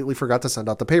they completely forgot to send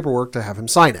out the paperwork to have him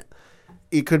sign it.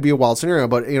 It could be a wild scenario,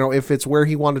 but if it's where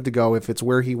he wanted to go, if it's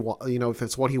where if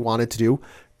it's what he wanted to do,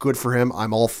 good for him.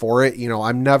 I'm all for it.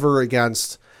 I'm never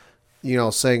against,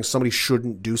 saying somebody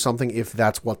shouldn't do something if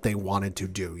that's what they wanted to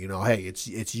do. Hey,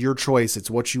 it's your choice.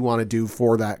 It's what you want to do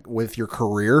for that with your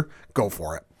career. Go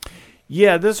for it.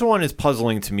 Yeah, this one is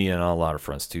puzzling to me on a lot of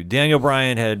fronts, too. Daniel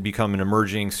Bryan had become an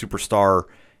emerging superstar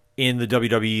in the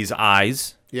WWE's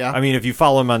eyes. Yeah. I mean, if you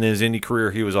follow him on his indie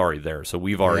career, he was already there. So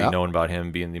we've already known about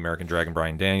him being the American Dragon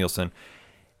Bryan Danielson.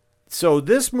 So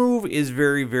this move is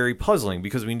very, very puzzling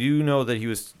because we do know that he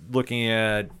was looking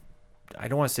at, I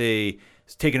don't want to say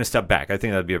taking a step back. I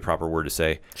think that'd be a proper word to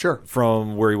say. Sure.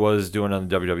 From where he was doing on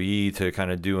the WWE to kind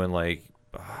of doing like,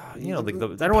 I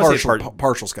don't want to say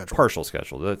partial schedule. Partial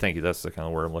schedule. Thank you. That's the kind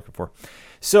of word I'm looking for.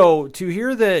 So to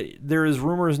hear that there is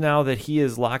rumors now that he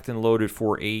is locked and loaded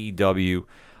for AEW,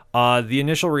 the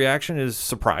initial reaction is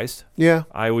surprised. Yeah.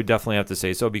 I would definitely have to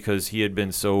say so because he had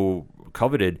been so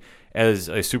coveted as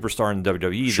a superstar in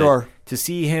WWE. Sure. That to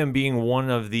see him being one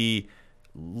of the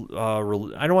I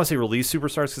don't want to say release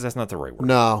superstars because that's not the right word.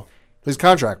 No, his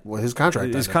contract His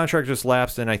contract just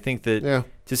lapsed, and I think that Yeah.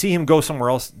 to see him go somewhere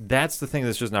else, that's the thing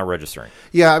that's just not registering.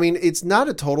 Yeah, I mean, it's not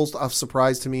a total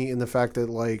surprise to me in the fact that,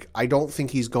 like, I don't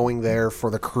think he's going there for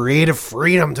the creative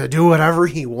freedom to do whatever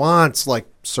he wants, like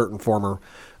certain former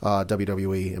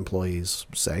WWE employees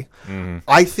say.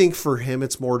 I think for him,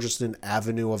 it's more just an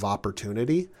avenue of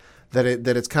opportunity. That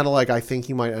it's kind of like, I think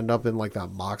he might end up in like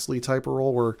that Moxley type of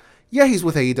role where, yeah, he's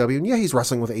with AEW and yeah, he's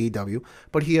wrestling with AEW,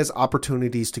 but he has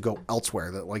opportunities to go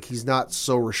elsewhere. That, like, he's not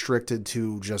so restricted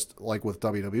to just like with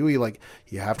WWE. Like,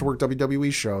 you have to work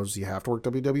WWE shows, you have to work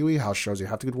WWE house shows, you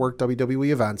have to work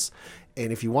WWE events,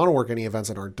 and if you want to work any events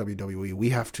that aren't WWE,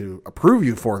 we have to approve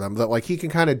you for them. That, like, he can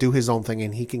kind of do his own thing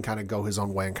and he can kind of go his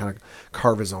own way and kind of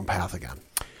carve his own path again.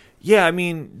 Yeah, I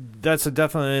mean, that's a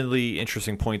definitely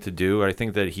interesting point to do. I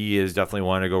think that he is definitely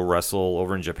wanting to go wrestle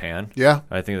over in Japan. Yeah.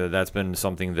 I think that that's been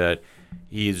something that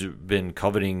he's been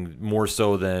coveting more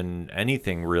so than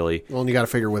anything, really. Well, and you got to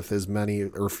figure with as many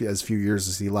or as few years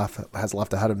as he has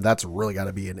left ahead of him, that's really got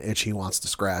to be an itch he wants to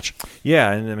scratch.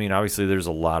 Yeah, and I mean, obviously, there's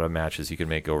a lot of matches he can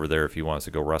make over there if he wants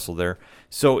to go wrestle there.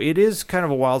 So it is kind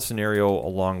of a wild scenario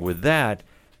along with that.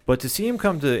 But to see him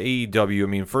come to AEW, I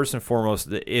mean, first and foremost,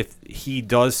 if he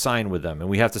does sign with them, and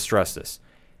we have to stress this,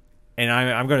 and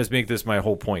I'm going to make this my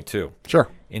whole point too. Sure.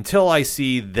 Until I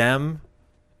see them,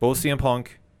 both CM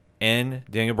Punk and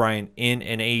Daniel Bryan, in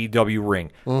an AEW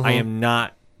ring, I am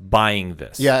not buying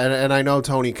this. Yeah, and I know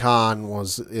Tony Khan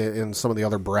was in some of the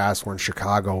other brass were in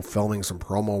Chicago filming some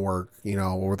promo work,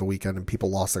 over the weekend, and people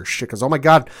lost their shit because, oh my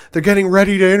God, they're getting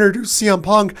ready to introduce CM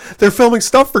Punk. They're filming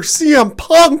stuff for CM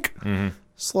Punk.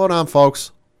 Slow down,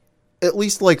 folks. At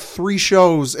least like 3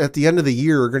 shows at the end of the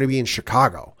year are going to be in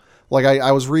Chicago. Like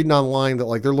I was reading online that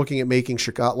like they're looking at making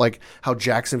Chicago, like how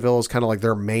Jacksonville is kind of like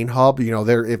their main hub.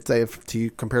 If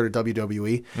to compare to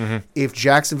WWE, if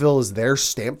Jacksonville is their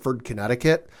Stamford,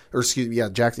 Connecticut, or excuse me,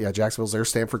 Jacksonville's their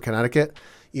Stamford, Connecticut.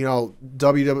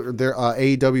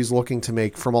 AEW is looking to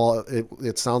make from all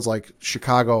it sounds like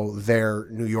Chicago their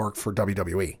New York for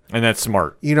WWE, And that's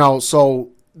smart.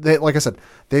 So. Like I said,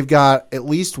 they've got at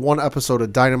least one episode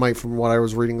of Dynamite from what I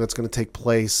was reading that's going to take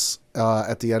place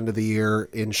at the end of the year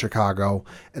in Chicago,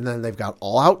 and then they've got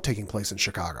All Out taking place in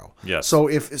Chicago. Yes.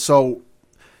 So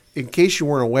in case you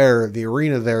weren't aware, the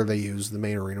arena there they use, the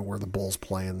main arena where the Bulls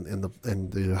play and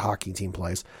the hockey team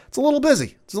plays, it's a little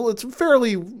busy. It's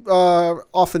fairly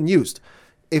often used.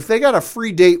 If they got a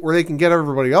free date where they can get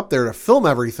everybody up there to film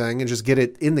everything and just get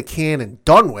it in the can and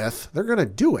done with, they're going to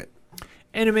do it.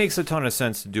 And it makes a ton of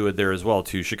sense to do it there as well,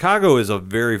 too. Chicago is a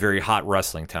very, very hot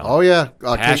wrestling town. Oh, yeah.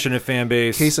 Passionate fan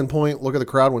base. Case in point, look at the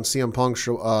crowd when CM Punk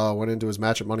went into his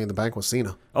match at Money in the Bank with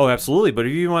Cena. Oh, absolutely. But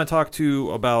if you want to talk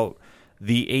about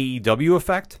the AEW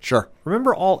effect, Sure.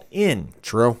 remember All In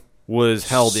True. was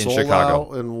held in Sold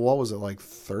Chicago. out in, what was it, like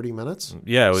 30 minutes?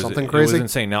 Yeah, it was something It crazy. was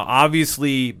insane. Now,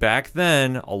 obviously, back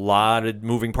then, a lot of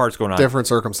moving parts going on. Different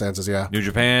circumstances, yeah. New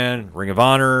Japan, Ring of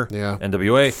Honor, Yeah.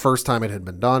 NWA. First time it had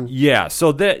been done. Yeah,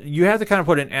 so that you have to kind of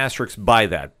put an asterisk by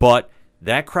that. But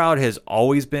that crowd has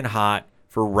always been hot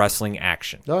for wrestling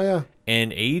action. Oh, yeah.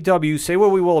 And AEW, say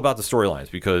what we will about the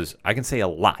storylines, because I can say a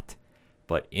lot.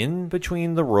 But in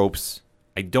between the ropes,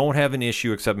 I don't have an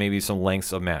issue except maybe some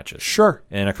lengths of matches. Sure.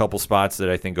 And a couple spots that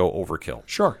I think go overkill.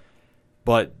 Sure.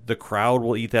 But the crowd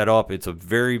will eat that up. It's a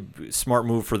very smart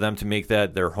move for them to make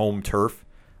that their home turf,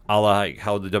 a la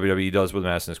how the WWE does with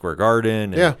Madison Square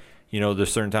Garden. And, Yeah.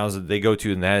 there's certain towns that they go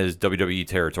to, and that is WWE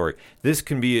territory. This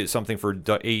can be something for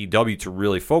AEW to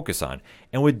really focus on.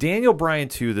 And with Daniel Bryan,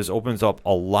 too, this opens up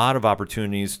a lot of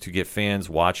opportunities to get fans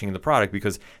watching the product,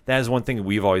 because that is one thing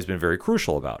we've always been very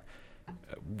crucial about.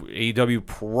 AEW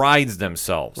prides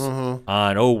themselves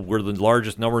on, we're the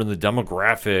largest number in the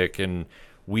demographic, and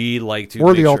we like to... Or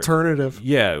make the sure- alternative.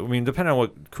 Yeah, I mean, depending on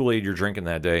what Kool-Aid you're drinking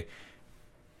that day,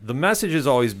 the message has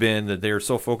always been that they're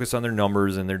so focused on their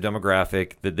numbers and their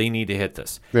demographic that they need to hit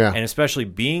this. Yeah. And especially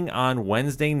being on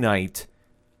Wednesday night,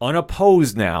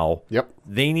 unopposed now, Yep.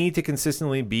 they need to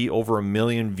consistently be over 1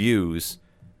 million views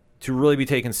to really be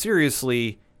taken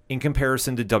seriously in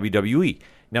comparison to WWE.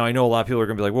 Now, I know a lot of people are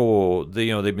going to be like, whoa,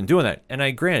 they've been doing that.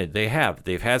 And granted, they have.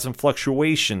 They've had some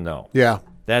fluctuation, though. Yeah.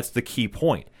 That's the key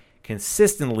point.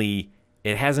 Consistently,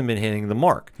 it hasn't been hitting the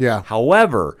mark. Yeah.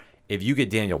 However, if you get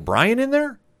Daniel Bryan in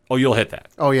there, you'll hit that.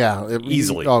 Oh, yeah.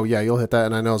 Easily. Oh, yeah, you'll hit that.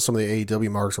 And I know some of the AEW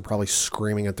marks are probably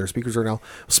screaming at their speakers right now.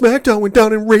 SmackDown went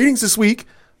down in ratings this week.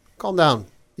 Calm down.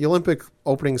 The Olympic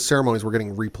opening ceremonies were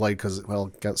getting replayed because,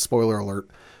 spoiler alert,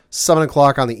 7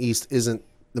 o'clock on the East isn't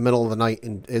the middle of the night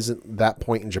and isn't that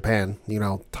point in Japan,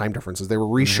 time differences. They were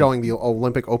re-showing the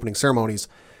Olympic opening ceremonies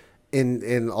And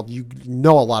you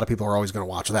know a lot of people are always going to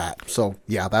watch that. So,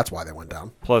 yeah, that's why they went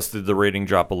down. Plus, did the rating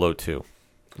drop below 2?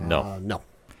 No. No.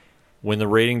 When the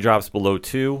rating drops below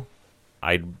 2,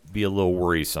 I'd be a little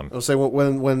worrisome. I'll say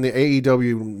when the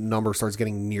AEW number starts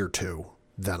getting near 2,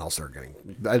 then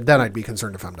then I'd be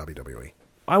concerned if I'm WWE.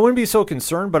 I wouldn't be so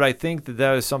concerned, but I think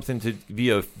that is something to be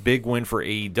a big win for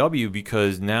AEW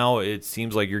because now it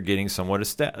seems like you're getting somewhat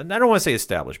established. I don't want to say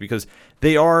established because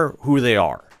they are who they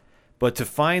are. But to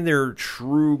find their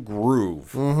true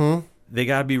groove, they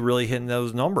got to be really hitting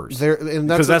those numbers.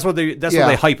 Because that's what they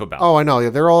hype about. Oh, I know. Yeah,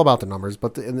 they're all about the numbers.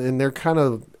 But and their kind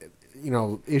of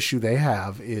issue they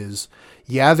have is,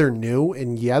 yeah, they're new,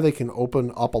 and yeah, they can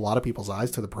open up a lot of people's eyes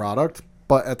to the product.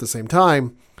 But at the same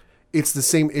time, it's the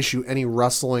same issue any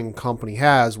wrestling company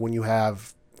has when you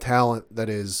have talent that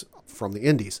is from the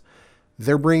indies.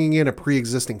 They're bringing in a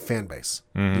pre-existing fan base.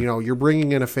 You're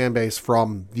bringing in a fan base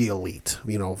from the Elite,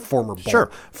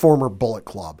 former Bullet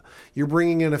Club. You're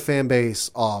bringing in a fan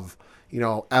base of,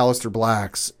 Aleister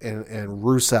Blacks and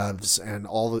Rusevs and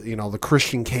all the, the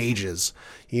Christian Cages,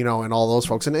 and all those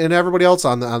folks and everybody else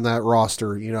on that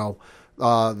roster,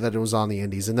 that it was on the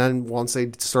indies. And then once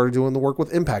they started doing the work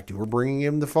with Impact, you were bringing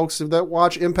in the folks that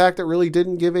watch Impact that really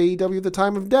didn't give AEW the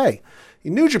time of day.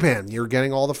 In New Japan, you're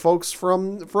getting all the folks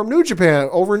from New Japan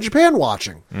over in Japan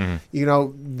watching.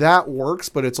 That works,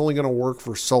 but it's only going to work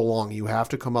for so long. You have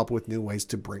to come up with new ways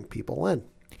to bring people in.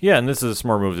 Yeah, and this is a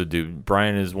smart move to do.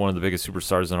 Brian is one of the biggest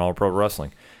superstars in all pro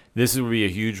wrestling. This would be a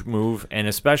huge move, and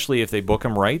especially if they book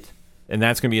him right. And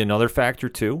that's going to be another factor,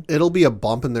 too. It'll be a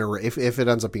bump in their... If it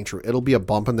ends up being true, it'll be a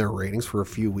bump in their ratings for a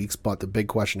few weeks, but the big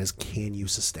question is, can you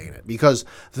sustain it? Because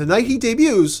the night he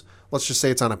debuts, let's just say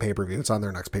it's on a pay-per-view. It's on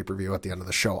their next pay-per-view at the end of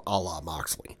the show, a la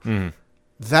Moxley.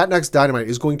 That next Dynamite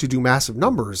is going to do massive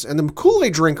numbers, and the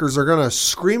Kool-Aid drinkers are going to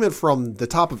scream it from the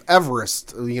top of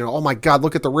Everest. Oh my God,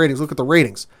 look at the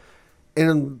ratings.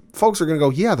 And folks are going to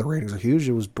go, yeah, the ratings are huge.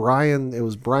 It was Brian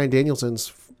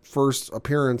Danielson's first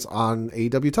appearance on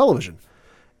AEW television.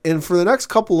 And for the next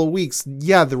couple of weeks,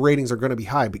 yeah, the ratings are going to be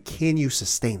high, but can you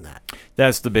sustain that?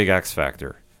 That's the big X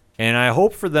factor. And I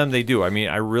hope for them they do. I mean,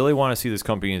 I really want to see this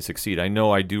company succeed. I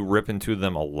know I do rip into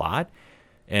them a lot,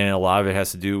 and a lot of it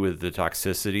has to do with the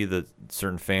toxicity that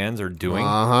certain fans are doing,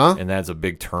 and that's a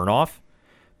big turnoff.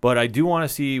 But I do want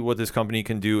to see what this company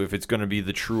can do if it's going to be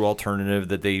the true alternative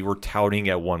that they were touting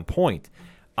at one point.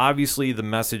 Obviously, the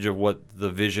message of what the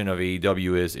vision of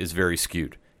AEW is very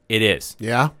skewed. It is.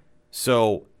 Yeah.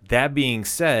 So, that being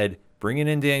said, bringing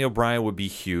in Daniel Bryan would be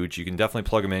huge. You can definitely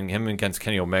plug him in. Him against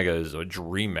Kenny Omega is a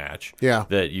dream match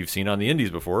that you've seen on the indies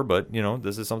before. But,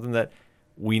 this is something that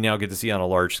we now get to see on a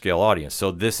large-scale audience. So,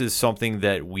 this is something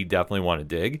that we definitely want to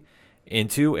dig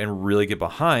into and really get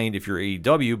behind if you're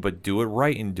AEW, but do it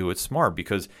right and do it smart.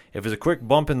 Because if it's a quick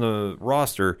bump in the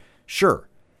roster, sure.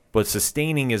 But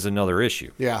sustaining is another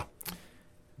issue. Yeah.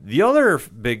 The other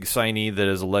big signee that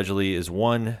is allegedly is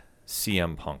one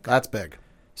CM Punk. That's big.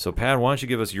 So, Pat, why don't you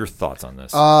give us your thoughts on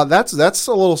this? That's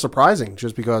a little surprising,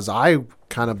 just because I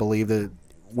kind of believe that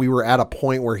we were at a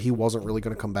point where he wasn't really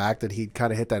going to come back, that he'd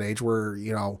kind of hit that age where,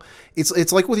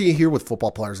 it's like what you hear with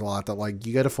football players a lot, that like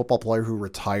you get a football player who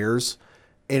retires,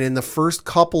 and in the first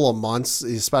couple of months,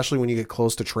 especially when you get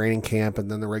close to training camp and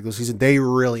then the regular season, they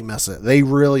really miss it. They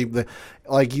really, the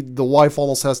wife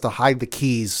almost has to hide the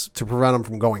keys to prevent them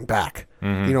from going back.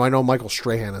 I know Michael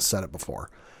Strahan has said it before.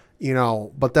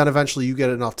 But then eventually you get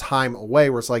enough time away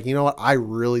where it's like, you know what? I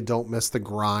really don't miss the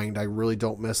grind. I really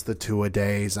don't miss the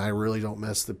 2-a-days. I really don't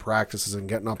miss the practices and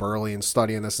getting up early and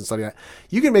studying this and studying that.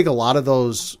 You can make a lot of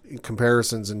those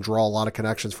comparisons and draw a lot of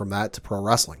connections from that to pro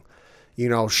wrestling.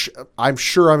 I'm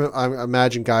sure I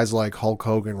imagine guys like Hulk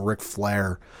Hogan, Ric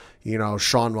Flair,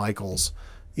 Shawn Michaels,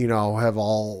 have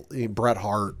all, Bret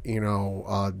Hart,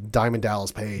 Diamond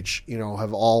Dallas Page,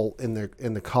 have all in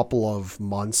the couple of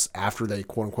months after they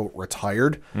quote unquote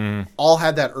retired, all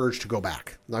had that urge to go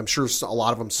back. I'm sure a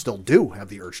lot of them still do have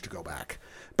the urge to go back,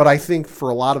 but I think for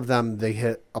a lot of them, they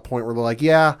hit a point where they're like,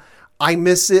 yeah, I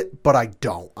miss it, but I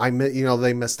don't.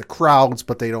 They miss the crowds,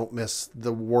 but they don't miss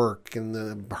the work and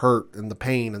the hurt and the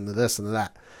pain and the this and the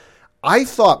that. I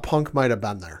thought Punk might have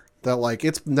been there. That like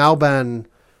it's now been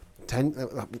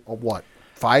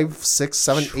 5, 6,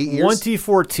 7, 8 years?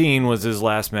 2014 was his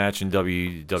last match in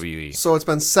WWE. So it's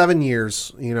been 7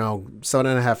 years,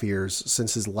 7.5 years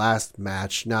since his last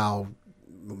match. Now,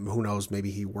 who knows?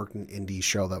 Maybe he worked an indie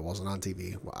show that wasn't on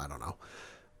TV. Well, I don't know.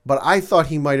 But I thought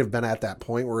he might have been at that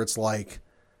point where it's like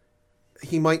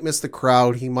he might miss the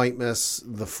crowd, he might miss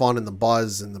the fun and the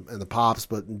buzz and the pops,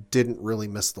 but didn't really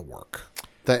miss the work.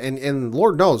 And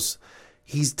Lord knows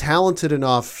he's talented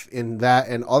enough in that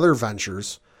and other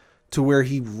ventures to where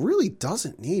he really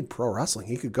doesn't need pro wrestling.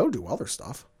 He could go do other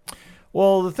stuff.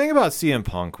 Well, the thing about CM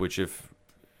Punk, which if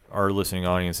our listening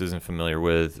audience isn't familiar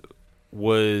with,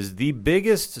 was the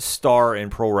biggest star in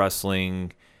pro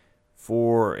wrestling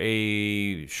for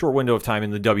a short window of time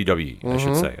in the WWE, I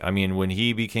should say. I mean, when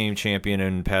he became champion,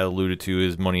 and Pat alluded to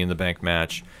his Money in the Bank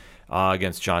match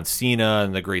against John Cena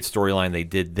and the great storyline they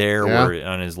did there, where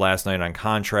on his last night on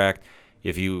contract,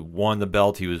 if he won the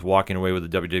belt, he was walking away with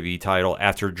the WWE title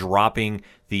after dropping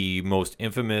the most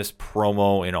infamous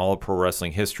promo in all of pro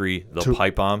wrestling history, the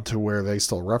pipe bomb. To where they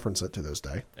still reference it to this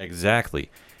day.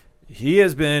 Exactly. He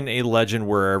has been a legend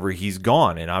wherever he's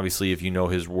gone. And obviously, if you know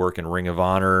his work in Ring of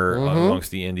Honor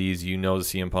amongst the indies, you know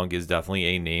CM Punk is definitely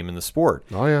a name in the sport.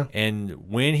 Oh, yeah. And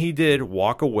when he did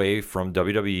walk away from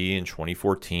WWE in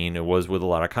 2014, it was with a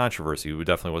lot of controversy. He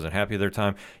definitely wasn't happy at their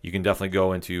time. You can definitely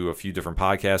go into a few different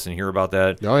podcasts and hear about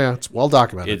that. Oh, yeah. It's well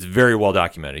documented. It's very well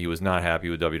documented. He was not happy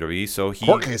with WWE. So he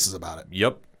Court cases about it.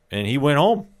 Yep. And he went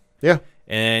home. Yeah.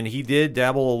 And he did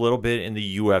dabble a little bit in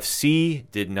the UFC,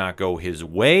 did not go his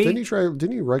way.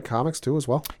 Didn't he write comics too as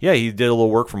well? Yeah, he did a little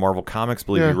work for Marvel Comics. I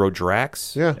believe he wrote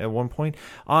Drax at one point.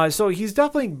 So he's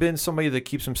definitely been somebody that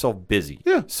keeps himself busy.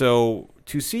 Yeah. So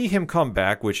to see him come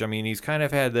back, which, I mean, he's kind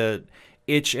of had the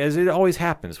itch, as it always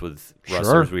happens with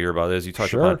wrestlers we hear about, as you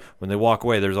touch upon. When they walk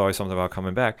away, there's always something about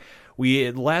coming back.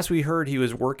 Last we heard, he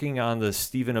was working on the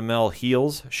Stephen Amell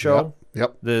Heels show.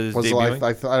 Yep.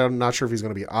 Debuting. I'm not sure if he's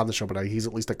going to be on the show, but he's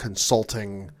at least a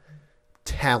consulting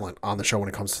talent on the show when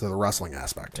it comes to the wrestling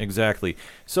aspect. Exactly.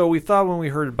 So we thought when we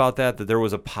heard about that there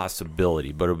was a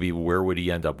possibility, but it would be, where would he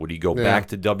end up? Would he go back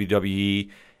to WWE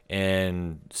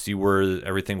and see where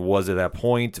everything was at that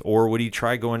point, or would he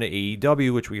try going to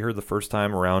AEW, which we heard the first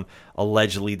time around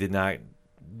allegedly did not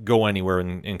go anywhere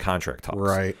in contract talks.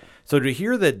 Right. So to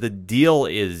hear that the deal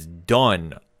is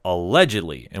done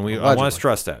allegedly, and I want to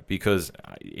stress that, because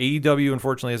AEW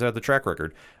unfortunately has had the track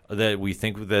record that we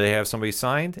think that they have somebody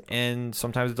signed, and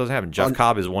sometimes it doesn't happen. Jeff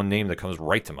Cobb is one name that comes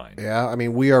right to mind. Yeah, I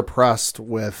mean, we are pressed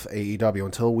with AEW.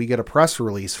 Until we get a press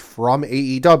release from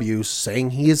AEW saying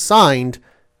he is signed,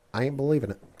 I ain't believing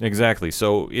it. Exactly.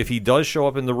 So if he does show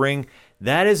up in the ring,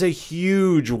 that is a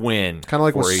huge win for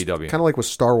AEW. Kind of like with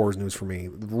Star Wars news for me.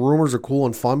 The rumors are cool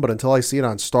and fun, but until I see it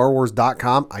on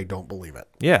StarWars.com, I don't believe it.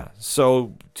 Yeah.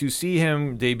 So to see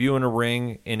him debut in a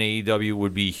ring in AEW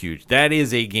would be huge. That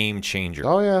is a game changer.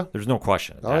 Oh, yeah. There's no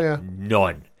question. Yeah.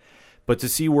 None. But to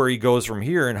see where he goes from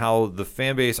here and how the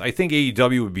fan base, I think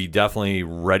AEW would be definitely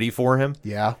ready for him.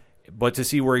 Yeah. But to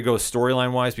see where he goes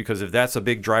storyline-wise, because if that's a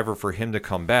big driver for him to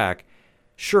come back,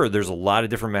 sure, there's a lot of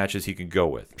different matches he could go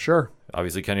with. Sure.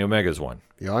 Obviously, Kenny Omega's one.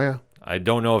 Oh, yeah. I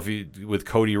don't know if with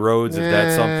Cody Rhodes, if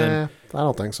that's something. I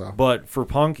don't think so. But for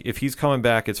Punk, if he's coming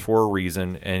back, it's for a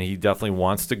reason, and he definitely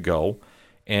wants to go.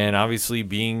 And obviously,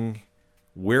 being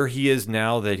where he is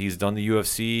now, that he's done the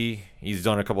UFC, he's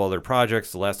done a couple other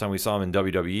projects. The last time we saw him in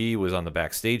WWE was on the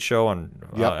Backstage show on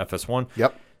FS1.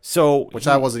 Yep. So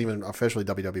that wasn't even officially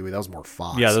WWE. That was more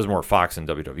Fox. Yeah, that was more Fox than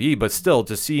WWE. But still,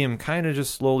 to see him kind of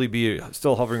just slowly be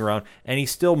still hovering around, and he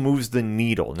still moves the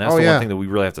needle. And that's the one thing that we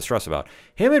really have to stress about.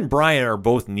 Him and Bryan are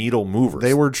both needle movers.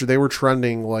 They were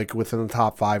trending like within the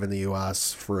top 5 in the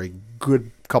U.S. for a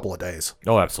good couple of days.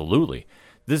 Oh, absolutely.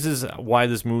 This is why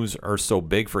these moves are so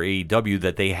big for AEW,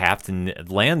 that they have to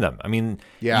land them. I mean,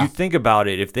 you think about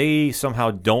it, if they somehow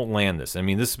don't land this, I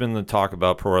mean, this has been the talk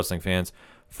about pro wrestling fans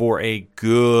for a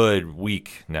good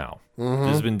week now. This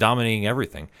has been dominating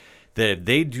everything. That if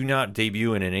they do not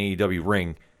debut in an AEW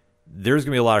ring, there's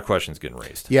going to be a lot of questions getting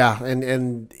raised. Yeah,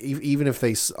 and even if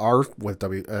they are with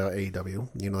AEW,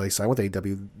 they sign with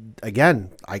AEW, again,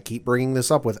 I keep bringing this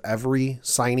up with every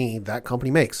signee that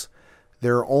company makes.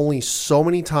 There are only so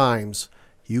many times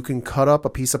you can cut up a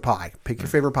piece of pie. Pick your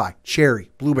favorite pie.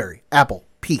 Cherry, blueberry, apple,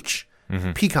 peach,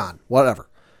 pecan, whatever.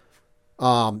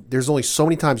 There's only so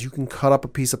many times you can cut up a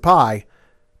piece of pie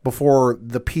before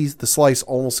the slice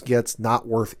almost gets not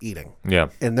worth eating. Yeah.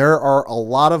 And there are a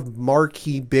lot of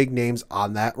marquee big names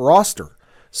on that roster.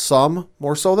 Some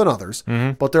more so than others,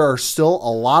 but there are still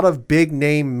a lot of big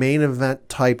name main event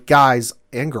type guys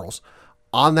and girls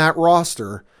on that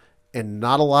roster, and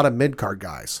not a lot of mid-card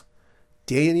guys.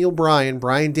 Daniel Bryan,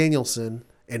 Bryan Danielson,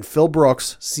 and Phil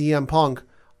Brooks, CM Punk,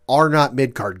 are not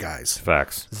mid-card guys.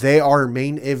 Facts. They are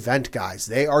main event guys.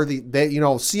 They are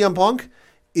CM Punk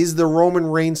is the Roman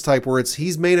Reigns type, where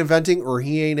he's main eventing or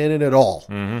he ain't in it at all.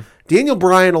 Daniel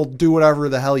Bryan will do whatever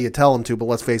the hell you tell him to, but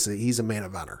let's face it, he's a main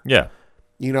eventer. Yeah.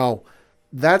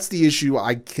 That's the issue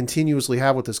I continuously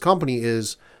have with this company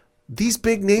is these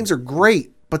big names are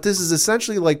great, But this is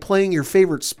essentially like playing your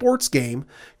favorite sports game,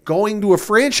 going to a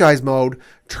franchise mode,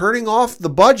 turning off the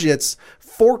budgets,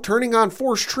 turning on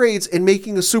forced trades, and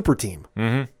making a super team.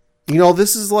 You know,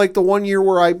 this is like the one year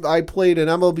where I played an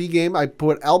MLB game. I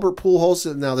put Albert Pujols,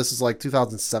 and now this is like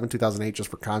 2007, 2008,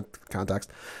 just for context.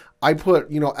 I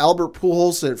put, Albert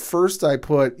Pujols at first. I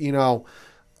put,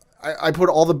 I put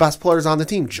all the best players on the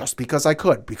team just because I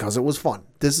could, because it was fun.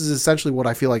 This is essentially what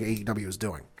I feel like AEW is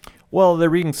doing. Well, they're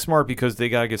being smart because they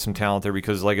got to get some talent there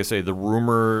because, like I say, the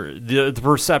rumor, the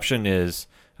perception is,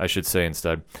 I should say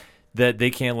instead, that they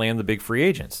can't land the big free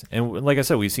agents. And like I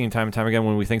said, we've seen time and time again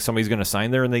when we think somebody's going to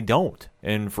sign there and they don't.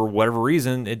 And for whatever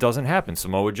reason, it doesn't happen.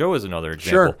 Samoa Joe is another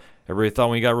example. Sure. Everybody thought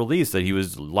when he got released that he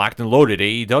was locked and loaded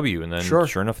AEW, and then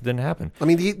sure enough, it didn't happen. I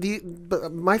mean,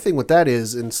 but my thing with that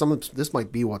is, and this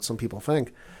might be what some people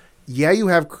think, yeah, you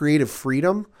have creative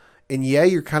freedom, and yeah,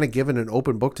 you're kind of given an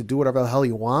open book to do whatever the hell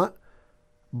you want.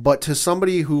 But to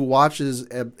somebody who watches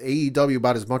AEW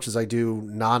about as much as I do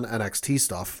non-NXT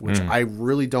stuff, which I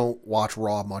really don't watch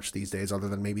Raw much these days other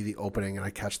than maybe the opening and I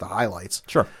catch the highlights.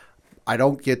 Sure. I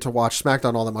don't get to watch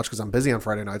SmackDown all that much because I'm busy on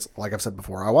Friday nights. Like I've said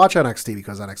before, I watch NXT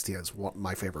because NXT is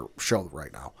my favorite show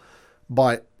right now.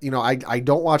 But, I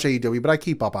don't watch AEW, but I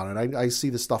keep up on it. I see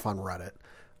the stuff on Reddit.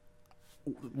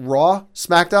 Raw,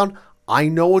 SmackDown, I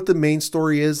know what the main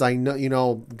story is. I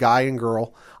know, guy and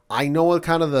girl. I know what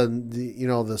kind of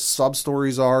the sub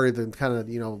stories are, the kind of,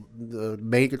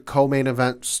 the co-main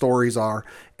event stories are.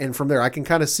 And from there, I can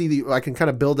kind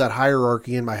of build that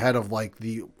hierarchy in my head of like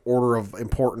the order of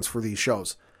importance for these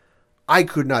shows. I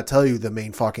could not tell you the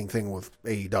main fucking thing with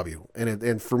AEW.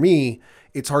 And for me,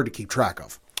 it's hard to keep track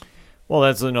of. Well,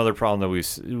 that's another problem that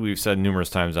we've said numerous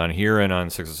times on here and on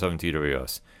 607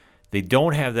 TWS. They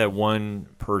don't have that one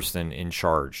person in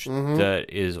charge that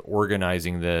is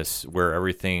organizing this where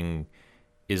everything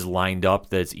is lined up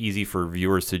that's easy for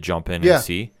viewers to jump in and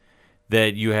see.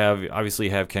 That you obviously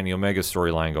have Kenny Omega's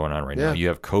storyline going on right now. You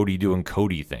have Cody doing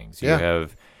Cody things. You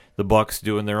have the Bucks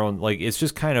doing their own. Like, it's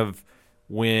just kind of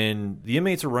when the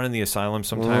inmates are running the asylum,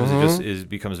 sometimes it just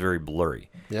becomes very blurry.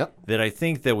 Yep. That I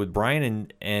think that with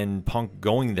Bryan and Punk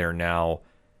going there now,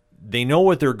 they know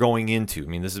what they're going into. I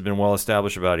mean, this has been well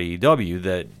established about AEW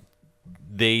that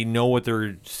they know what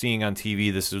they're seeing on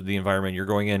TV. This is the environment you're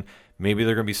going in. Maybe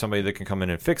they're going to be somebody that can come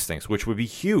in and fix things, which would be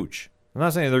huge. I'm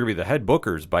not saying they're going to be the head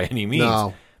bookers by any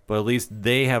means, but at least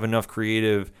they have enough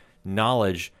creative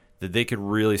knowledge that they could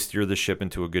really steer the ship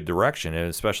into a good direction. And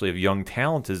especially if young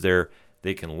talent is there,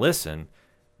 they can listen.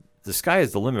 The sky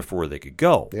is the limit for where they could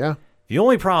go. Yeah. The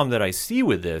only problem that I see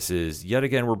with this is, yet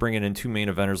again, we're bringing in two main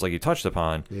eventers like you touched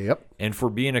upon. Yep. And for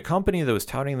being a company that was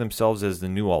touting themselves as the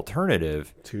new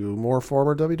alternative. Two more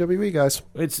former WWE guys.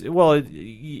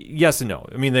 Yes and no.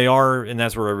 I mean, they are, and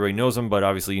that's where everybody knows them, but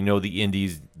obviously, the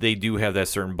indies, they do have that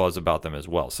certain buzz about them as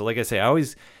well. So like I say,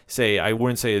 I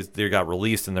wouldn't say they got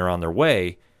released and they're on their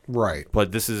way. Right.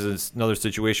 But this is another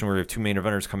situation where you have two main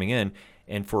eventers coming in,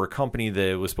 and for a company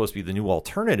that was supposed to be the new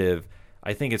alternative,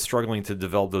 I think it's struggling to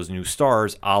develop those new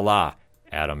stars, a la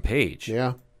Adam Page,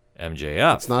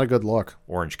 MJF. It's not a good look.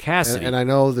 Orange Cassidy. And I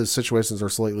know the situations are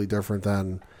slightly different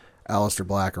than Aleister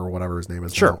Black or whatever his name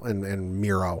is now, and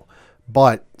Miro.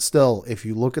 But still, if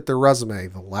you look at their resume,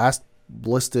 the last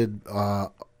listed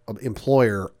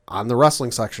employer on the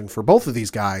wrestling section for both of these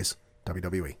guys,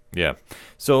 WWE. Yeah.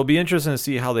 So it'll be interesting to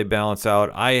see how they balance out.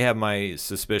 I have my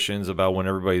suspicions about when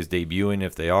everybody's debuting,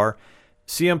 if they are.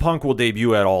 CM Punk will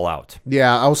debut at All Out.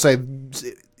 Yeah, I would say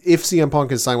if CM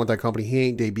Punk is signed with that company, he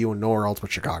ain't debuting nowhere else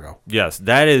but Chicago. Yes,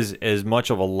 that is as much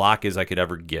of a lock as I could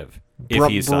ever give if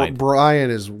he's signed.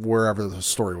 Bryan is wherever the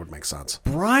story would make sense.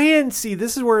 Bryan, see,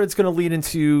 this is where it's going to lead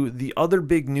into the other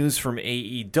big news from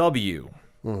AEW.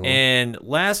 And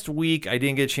last week, I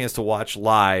didn't get a chance to watch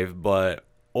live, but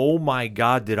oh my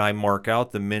God, did I mark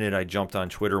out the minute I jumped on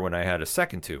Twitter when I had a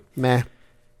second to. Meh.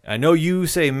 I know you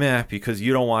say meh because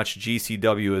you don't watch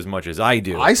GCW as much as I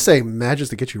do. I say meh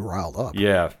just to get you riled up.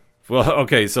 Yeah. Well,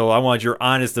 okay, so I want your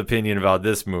honest opinion about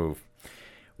this move.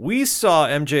 We saw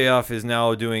MJF is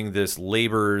now doing this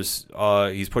labors.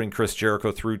 He's putting Chris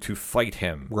Jericho through to fight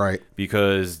him. Right.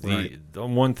 Because the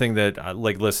one thing that,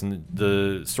 listen,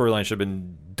 the storyline should have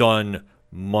been done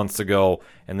months ago,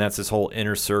 and that's this whole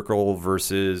Inner Circle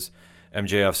versus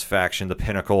MJF's faction, the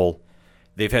Pinnacle.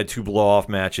 They've had two blow-off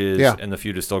matches, and the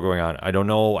feud is still going on. I don't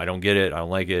know. I don't get it. I don't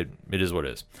like it. It is what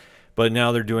it is. But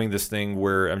now they're doing this thing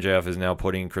where MJF is now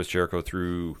putting Chris Jericho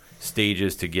through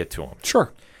stages to get to him.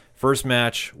 Sure. First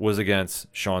match was against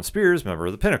Shawn Spears, member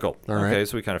of the Pinnacle. All right. Okay,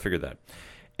 so we kind of figured that.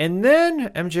 And then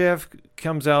MJF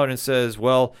comes out and says,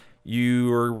 well,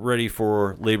 you are ready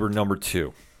for labor number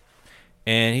 2.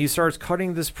 And he starts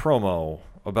cutting this promo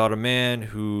about a man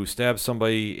who stabbed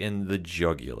somebody in the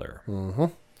jugular. Mm-hmm.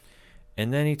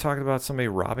 And then he talked about somebody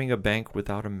robbing a bank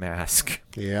without a mask.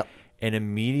 Yep. And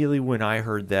immediately when I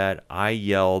heard that, I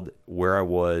yelled where I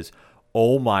was,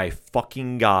 "Oh my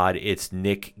fucking God, it's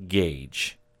Nick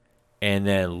Gage." And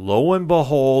then lo and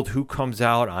behold, who comes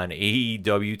out on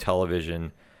AEW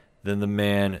television? Then the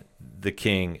man, the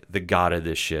king, the god of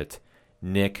this shit,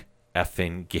 Nick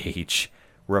effing Gage,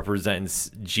 represents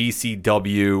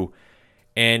GCW.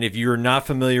 And if you're not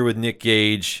familiar with Nick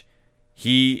Gage,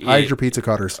 Hide your pizza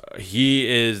cutters. he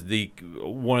is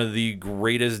one of the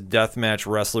greatest deathmatch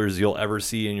wrestlers you'll ever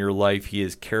see in your life. He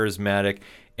is charismatic.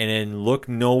 And then look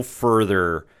no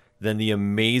further than the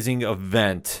amazing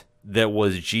event that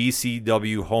was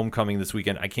GCW Homecoming this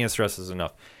weekend. I can't stress this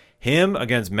enough. Him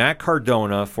against Matt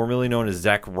Cardona, formerly known as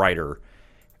Zack Ryder,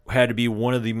 had to be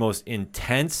one of the most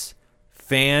intense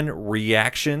fan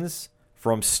reactions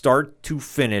from start to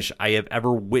finish I have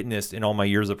ever witnessed in all my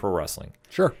years of pro wrestling.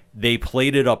 Sure. They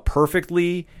played it up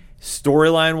perfectly.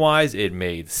 Storyline wise, it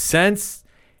made sense.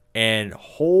 And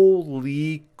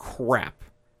holy crap.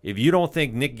 If you don't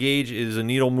think Nick Gage is a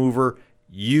needle mover,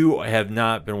 you have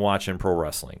not been watching pro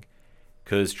wrestling.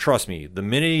 Because trust me, the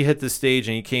minute he hit the stage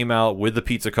and he came out with the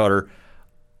pizza cutter,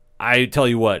 I tell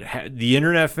you what, the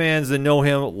internet fans that know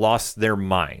him lost their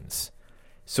minds.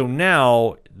 So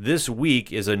now, this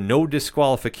week is a no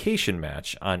disqualification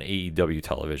match on AEW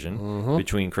television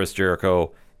between Chris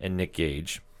Jericho and Nick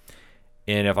Gage.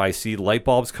 And if I see light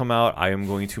bulbs come out, I am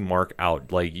going to mark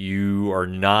out. Like, you are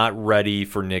not ready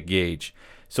for Nick Gage.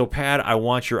 So, Pat, I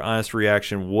want your honest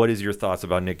reaction. What is your thoughts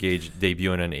about Nick Gage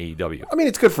debuting on AEW? I mean,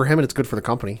 it's good for him and it's good for the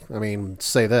company. I mean,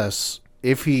 say this.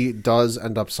 If he does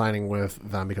end up signing with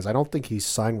them, because I don't think he's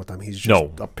signed with them, he's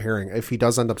just appearing. If he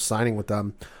does end up signing with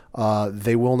them,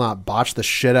 they will not botch the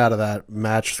shit out of that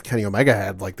match Kenny Omega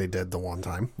had like they did the one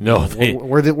time. No,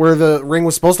 where the ring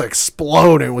was supposed to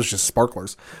explode and it was just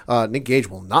sparklers. Nick Gage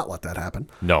will not let that happen.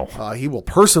 No. He will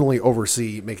personally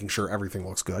oversee making sure everything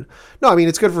looks good. No, I mean,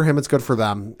 it's good for him. It's good for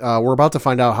them. We're about to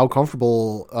find out how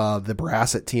comfortable the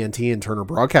brass at TNT and Turner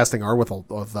Broadcasting are with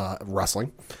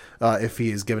wrestling. If he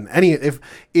is given any,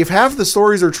 if half the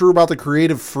stories are true about the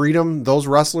creative freedom those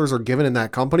wrestlers are given in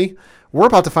that company, we're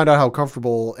about to find out how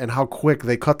comfortable and how quick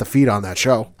they cut the feed on that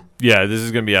show. Yeah, this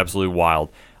is going to be absolutely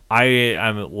wild.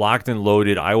 I'm locked and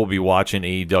loaded. I will be watching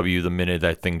AEW the minute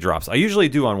that thing drops. I usually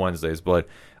do on Wednesdays, but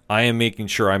I am making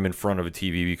sure I'm in front of a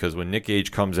TV because when Nick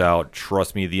Gage comes out,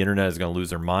 trust me, the internet is going to lose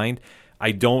their mind.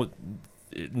 I don't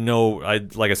know.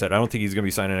 Like I said, I don't think he's going to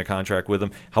be signing a contract with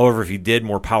him. However, if he did,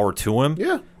 more power to him.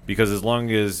 Yeah. Because as long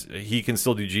as he can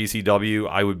still do GCW,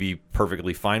 I would be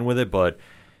perfectly fine with it. But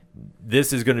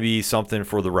this is going to be something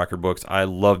for the record books. I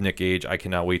love Nick Gage. I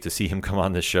cannot wait to see him come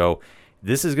on this show.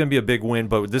 This is going to be a big win,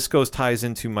 but this ties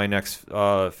into my next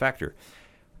factor.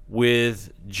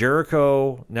 With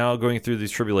Jericho now going through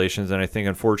these tribulations, and I think,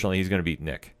 unfortunately, he's going to beat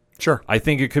Nick. Sure. I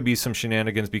think it could be some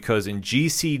shenanigans because in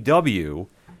GCW,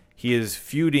 he is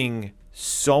feuding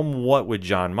somewhat with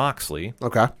Jon Moxley,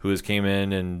 who has came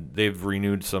in and they've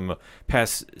renewed some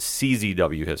past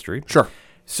CZW history. Sure.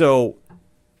 So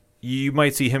you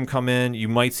might see him come in. You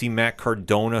might see Matt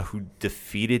Cardona, who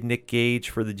defeated Nick Gage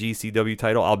for the GCW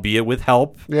title, albeit with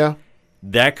help. Yeah.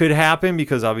 That could happen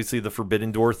because obviously the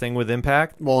Forbidden Door thing with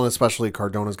Impact. Well, and especially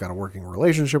Cardona's got a working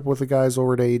relationship with the guys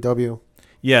over at AEW.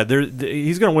 Yeah,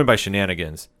 he's going to win by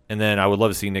shenanigans. And then I would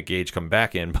love to see Nick Gage come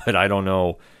back in, but I don't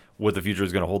know what the future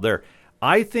is going to hold there.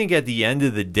 I think at the end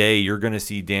of the day, you're going to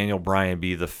see Daniel Bryan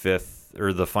be the fifth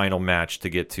or the final match to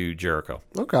get to Jericho.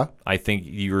 Okay. I think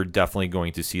you're definitely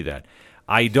going to see that.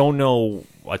 I don't know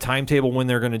a timetable when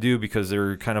they're going to do because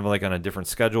they're kind of like on a different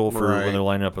schedule for when they're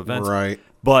lining up events. Right.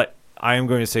 But I am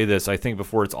going to say this. I think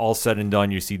before it's all said and done,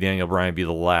 you see Daniel Bryan be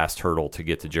the last hurdle to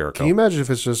get to Jericho. Can you imagine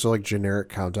if it's just like generic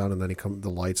countdown and then the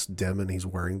lights dim and he's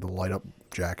wearing the light up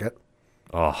jacket?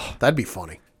 Oh, that'd be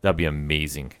funny. That'd be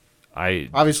amazing.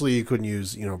 Obviously you couldn't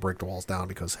use, break the walls down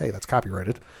because, hey, that's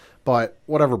copyrighted. But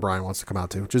whatever Brian wants to come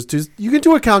out to, just you can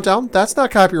do a countdown. That's not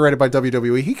copyrighted by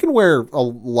WWE. He can wear a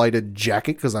lighted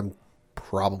jacket because I'm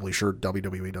probably sure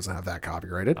WWE doesn't have that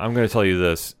copyrighted. I'm going to tell you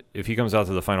this: if he comes out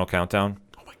to the final countdown,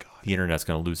 oh my god, the internet's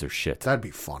going to lose their shit. That'd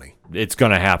be funny. It's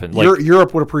going to happen.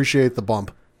 Europe would appreciate the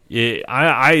bump.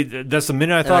 Yeah, that's the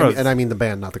minute I thought of, and I mean the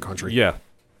band, not the country. Yeah,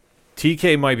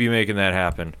 TK might be making that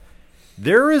happen.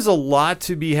 There is a lot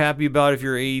to be happy about if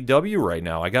you're AEW right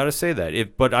now. I got to say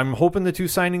that. But I'm hoping the two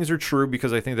signings are true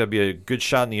because I think that'd be a good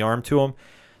shot in the arm to them.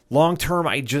 Long term,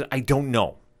 I don't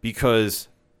know because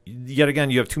yet again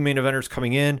you have two main eventers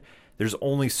coming in. There's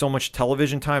only so much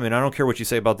television time, and I don't care what you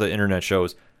say about the internet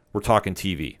shows. We're talking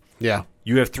TV. Yeah.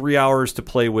 You have 3 hours to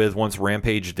play with once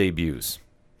Rampage debuts.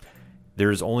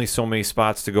 There's only so many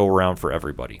spots to go around for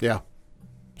everybody. Yeah.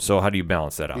 So how do you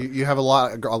balance that out? You have a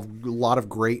lot of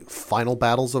great final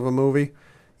battles of a movie.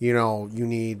 You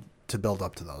need to build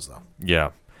up to those, though.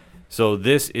 Yeah. So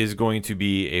this is going to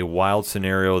be a wild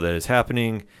scenario that is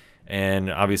happening. And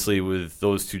obviously with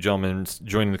those two gentlemen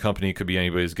joining the company, could be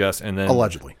anybody's guess. And then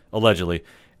Allegedly.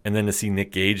 And then to see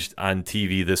Nick Gage on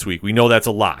TV this week. We know that's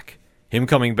a lock. Him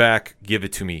coming back, give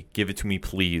it to me. Give it to me,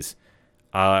 please.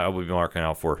 I will be marking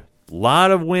out for. A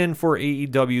lot of win for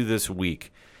AEW this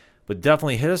week. But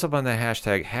definitely hit us up on the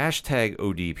hashtag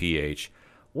ODPH.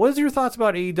 What is your thoughts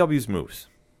about AEW's moves?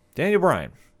 Daniel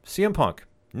Bryan, CM Punk,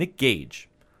 Nick Gage,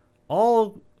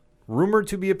 all rumored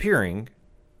to be appearing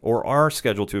or are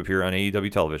scheduled to appear on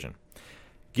AEW television.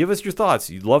 Give us your thoughts.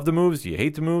 You love the moves? Do you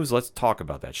hate the moves? Let's talk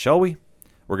about that, shall we?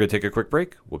 We're going to take a quick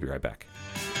break. We'll be right back.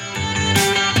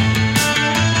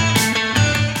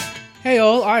 Hey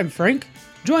all, I'm Frank.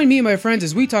 Join me and my friends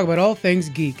as we talk about all things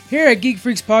geek. Here at Geek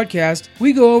Freaks Podcast,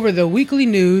 we go over the weekly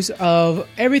news of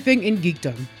everything in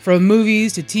geekdom, from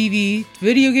movies to TV,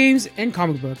 video games, and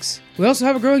comic books. We also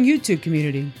have a growing YouTube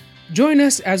community. Join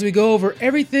us as we go over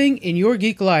everything in your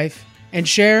geek life and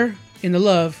share in the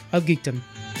love of geekdom.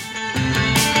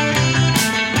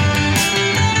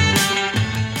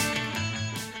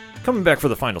 Coming back for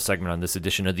the final segment on this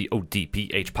edition of the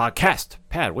ODPH podcast.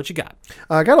 Pat, what you got?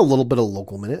 I got a little bit of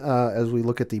local minute as we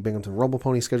look at the Binghamton Rumble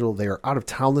Pony schedule. They are out of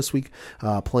town this week,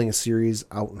 playing a series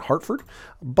out in Hartford.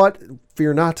 But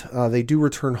fear not, they do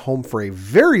return home for a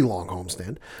very long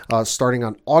homestand. Starting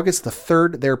on August the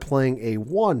 3rd, they're playing a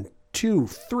 1, 2,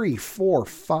 3, 4,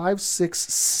 5, 6,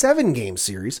 7 game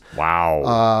series.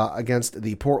 Wow. Against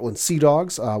the Portland Sea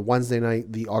Dogs. Wednesday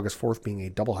night, the August 4th being a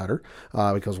doubleheader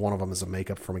because one of them is a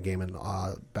makeup from a game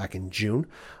back in June.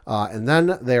 And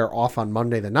then they are off on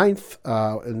Monday the 9th.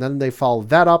 And then they follow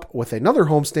that up with another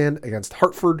homestand against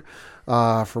Hartford.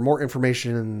 For more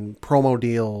information and promo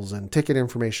deals and ticket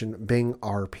information,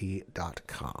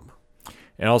 bingrp.com.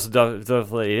 And also,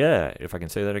 definitely, if I can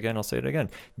say that again, I'll say it again.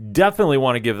 Definitely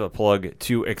want to give a plug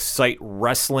to Excite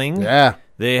Wrestling. Yeah.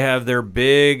 They have their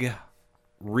big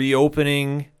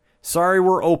reopening, Sorry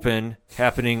We're Open,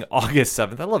 happening August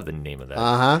 7th. I love the name of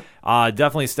that.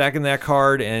 Definitely stacking that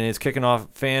card, and it's kicking off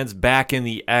fans back in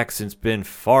the X. It's been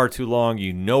far too long.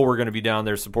 You know we're going to be down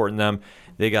there supporting them.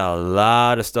 They got a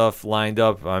lot of stuff lined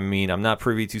up. I mean, I'm not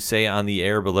privy to say on the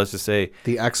air, but let's just say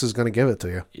the X is going to give it to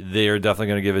you. They're definitely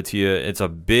going to give it to you. It's a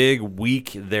big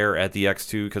week there at the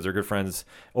X2 because they're good friends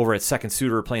over at Second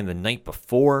Suitor playing the night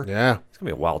before. Yeah. It's going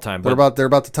to be a wild time. They're about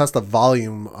to test the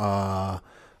volume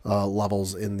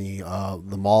levels in the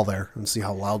mall there and see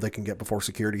how loud they can get before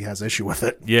security has issue with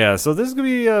it. Yeah, so this is going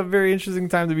to be a very interesting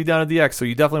time to be down at the X, so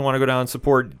you definitely want to go down and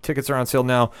support. Tickets are on sale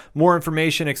now. More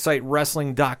information,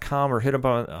 excitewrestling.com, or hit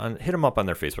them up on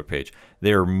their Facebook page.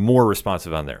 They're more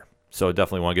responsive on there. So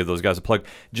definitely want to give those guys a plug.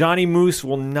 Johnny Moose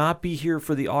will not be here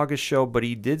for the August show, but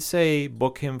he did say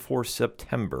book him for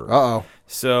September. Uh-oh.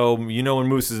 So, when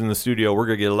Moose is in the studio, we're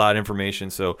going to get a lot of information.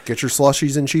 So get your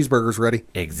slushies and cheeseburgers ready.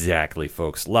 Exactly,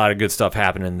 folks. A lot of good stuff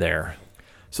happening there.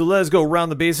 So let's go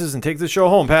round the bases and take the show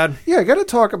home, Pat. Yeah, I got to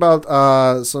talk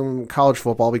about some college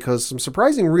football because some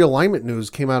surprising realignment news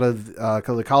came out of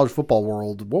the college football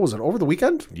world. What was it, over the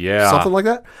weekend? Yeah. Something like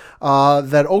that.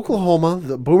 That Oklahoma,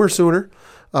 the Boomer Sooner,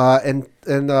 and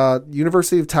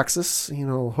University of Texas,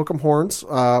 hook 'em horns,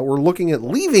 we're looking at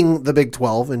leaving the Big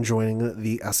 12 and joining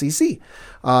the SEC.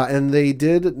 And they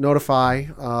did notify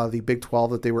the Big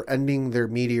 12 that they were ending their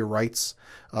media rights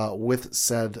with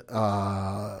said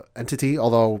entity,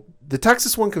 although the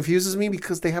Texas one confuses me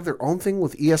because they have their own thing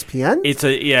with ESPN.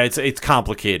 It's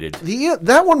complicated.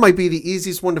 That one might be the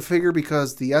easiest one to figure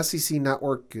because the SEC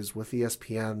network is with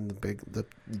ESPN,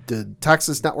 the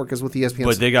Texas network is with ESPN.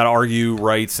 But they got to argue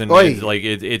rights and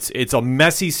it's a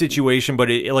messy situation. But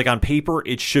on paper,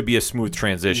 it should be a smooth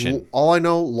transition. All I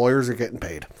know, lawyers are getting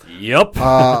paid. Yep.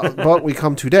 But we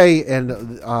come today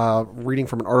and reading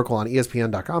from an article on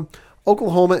ESPN.com.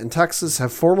 Oklahoma and Texas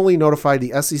have formally notified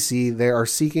the SEC they are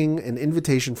seeking an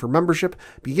invitation for membership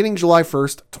beginning July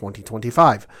 1st,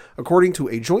 2025, according to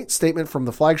a joint statement from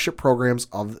the flagship programs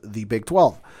of the Big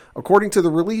 12. According to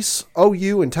the release,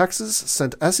 OU and Texas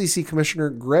sent SEC Commissioner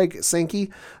Greg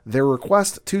Sankey their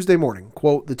request Tuesday morning.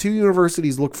 Quote, the two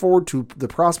universities look forward to the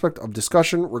prospect of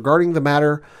discussion regarding the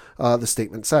matter, the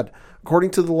statement said.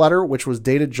 According to the letter, which was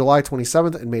dated July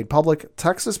 27th and made public,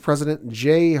 Texas President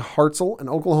Jay Hartzell and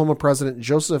Oklahoma President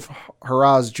Joseph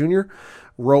Haraz Jr.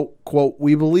 wrote, quote,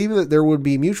 we believe that there would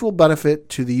be mutual benefit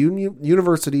to the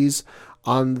universities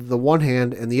on the one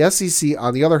hand, and the SEC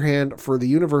on the other hand, for the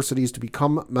universities to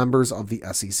become members of the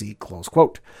SEC, close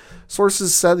quote.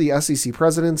 Sources said the SEC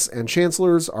presidents and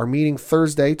chancellors are meeting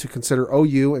Thursday to consider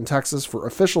OU and Texas for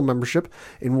official membership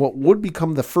in what would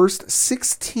become the first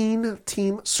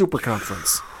 16-team super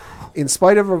conference. In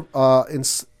spite of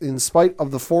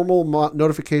the formal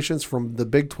notifications from the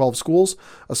Big 12 schools,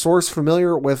 a source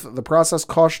familiar with the process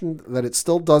cautioned that it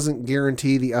still doesn't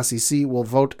guarantee the SEC will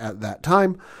vote at that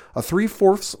time. A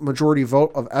 3/4 majority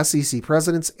vote of SEC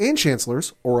presidents and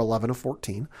chancellors, or 11 of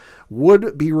 14,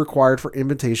 would be required for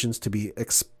invitations to be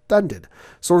extended.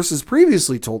 Sources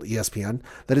previously told ESPN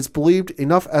that it's believed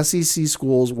enough SEC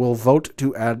schools will vote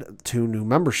to add 2 new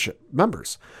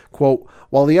members. Quote,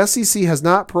 while the SEC has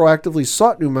not proactively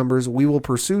sought new members, we will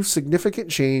pursue significant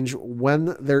change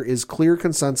when there is clear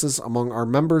consensus among our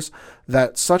members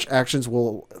that such actions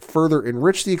will further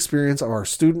enrich the experience of our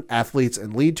student athletes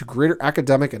and lead to greater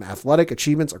academic and athletic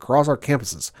achievements across our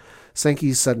campuses,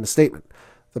 Sankey said in a statement.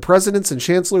 The presidents and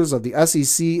chancellors of the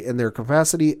SEC in their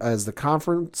capacity as the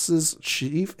conference's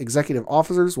chief executive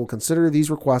officers will consider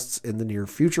these requests in the near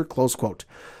future, close quote.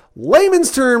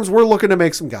 Layman's terms, we're looking to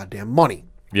make some goddamn money.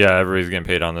 Yeah, everybody's getting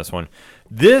paid on this one.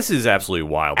 This is absolutely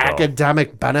wild, though.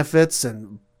 Academic benefits,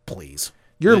 and please,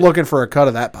 you're looking for a cut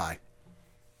of that pie.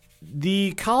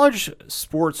 The college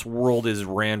sports world is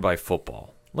ran by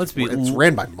football. It's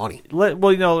ran by money.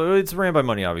 It's ran by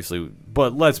money, obviously,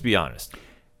 but let's be honest.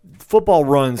 Football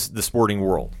runs the sporting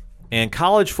world, and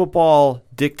college football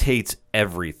dictates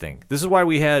everything. This is why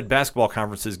we had basketball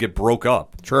conferences get broke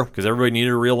up. True. Because everybody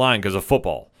needed a real line because of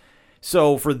football.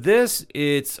 So for this,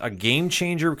 it's a game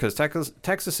changer because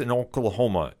Texas and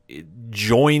Oklahoma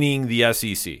joining the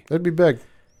SEC. That'd be big.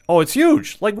 Oh, it's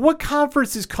huge. Like, what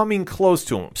conference is coming close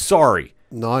to them? Sorry.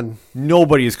 None.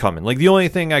 Nobody is coming. Like, the only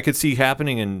thing I could see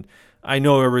happening, and I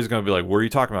know everybody's going to be like, what are you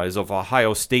talking about, is if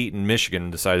Ohio State and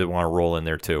Michigan decide they want to roll in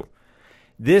there too.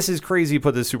 This is crazy to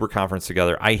put this super conference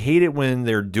together. I hate it when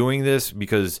they're doing this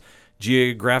because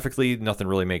geographically nothing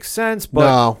really makes sense,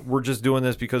 but we're just doing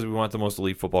this because we want the most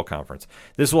elite football conference.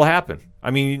 This will happen.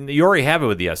 I mean, you already have it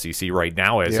with the SEC right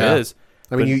now as is.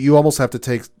 I mean, you almost have to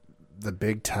take the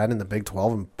Big 10 and the Big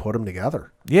 12 and put them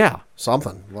together. Yeah.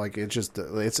 Something. Like, it's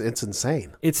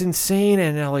insane. It's insane,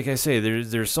 and like I say,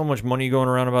 there's so much money going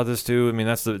around about this too.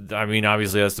 I mean,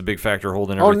 obviously that's the big factor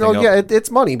holding everything up. Yeah,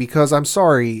 it's money because I'm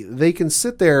sorry, they can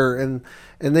sit there and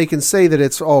they can say that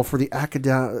it's for the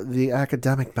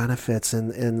academic benefits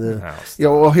and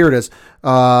the here it is,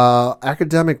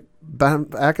 academic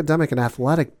and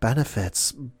athletic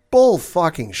benefits. Bull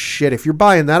fucking shit. If you're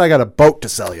buying that, I got a boat to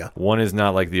sell you. One is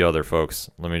not like the other, folks.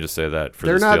 Let me just say that.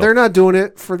 They're not doing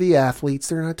it for the athletes.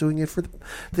 They're not doing it for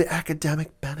the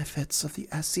academic benefits of the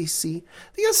SEC.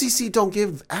 The SEC don't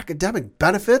give academic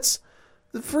benefits.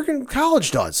 The freaking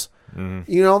college does. Mm-hmm.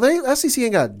 The SEC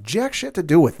ain't got jack shit to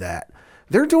do with that.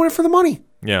 They're doing it for the money.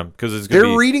 Yeah, because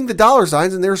they're reading the dollar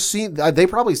signs and they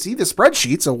probably see the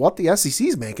spreadsheets of what the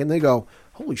SEC's making. They go,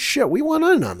 holy shit, we went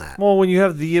in on that. Well, when you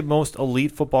have the most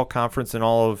elite football conference in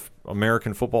all of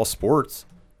American football sports,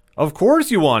 of course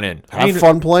you want in. Have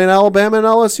fun playing Alabama and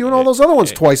LSU and all those other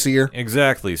ones twice a year.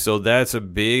 Exactly. So that's a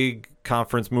big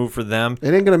conference move for them.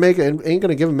 It ain't gonna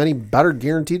give them any better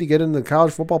guarantee to get into the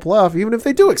college football playoff, even if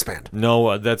they do expand.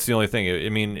 No, that's the only thing. I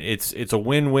mean, it's a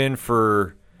win-win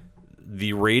for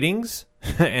the ratings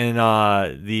and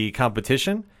the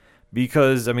competition.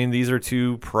 Because, I mean, these are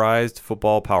two prized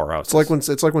football powerhouses.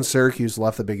 It's like when Syracuse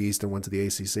left the Big East and went to the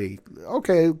ACC.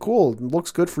 Okay, cool.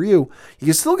 Looks good for you.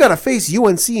 You still got to face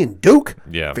UNC and Duke.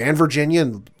 Yeah. Van Virginia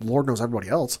and Lord knows everybody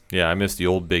else. Yeah, I miss the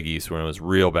old Big East when it was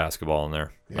real basketball in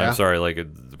there. Yeah. I'm sorry,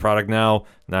 the product now,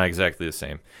 not exactly the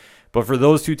same. But for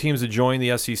those two teams to join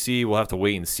the SEC, we'll have to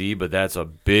wait and see. But that's a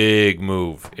big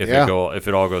move if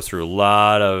it all goes through. A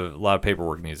lot of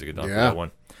paperwork needs to get done for that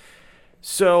one.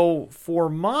 So for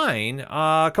mine,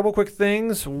 a couple quick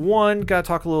things. One, got to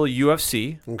talk a little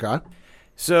UFC. Okay.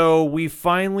 So we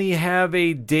finally have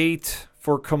a date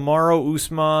for Kamaru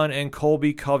Usman and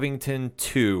Colby Covington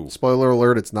 2. Spoiler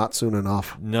alert, it's not soon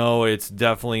enough. No, it's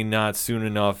definitely not soon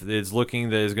enough. It's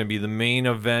looking that it's going to be the main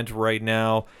event right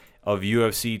now of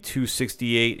UFC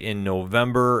 268 in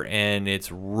November, and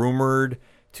it's rumored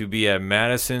to be at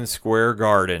Madison Square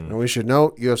Garden. And we should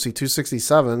note, UFC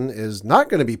 267 is not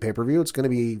going to be pay-per-view. It's going to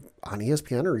be on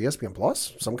ESPN or ESPN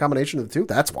Plus, some combination of the two.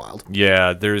 That's wild.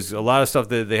 Yeah, there's a lot of stuff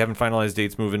that they haven't finalized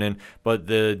dates moving in, but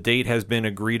the date has been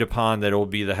agreed upon that it will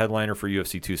be the headliner for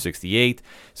UFC 268.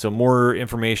 So more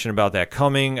information about that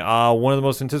coming. One of the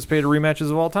most anticipated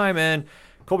rematches of all time, and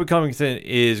Colby Covington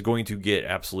is going to get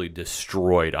absolutely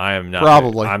destroyed. I'm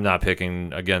not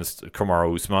picking against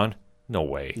Kamaru Usman. No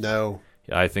way. No.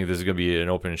 I think this is going to be an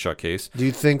open and shut case. Do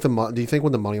you think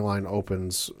when the money line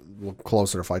opens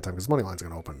closer to fight time, because money line's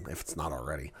going to open if it's not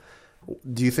already?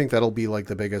 Do you think that'll be like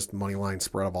the biggest money line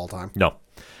spread of all time? No.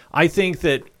 I think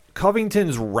that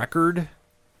Covington's record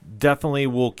definitely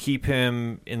will keep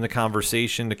him in the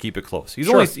conversation to keep it close. He's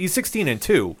Sure. he's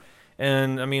 16-2.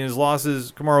 And I mean, his loss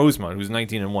is Kamaru Usman, who's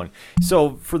 19-1.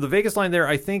 So for the Vegas line there,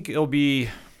 I think it'll be,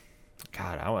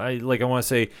 God, I want to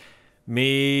say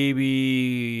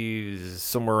maybe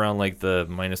somewhere around like the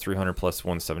 -300 plus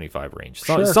 175 range,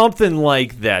 Sure. something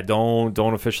like that. Don't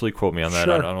officially quote me on that.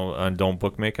 Sure. I don't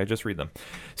bookmake. I just read them.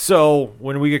 So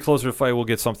when we get closer to the fight, we'll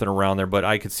get something around there. But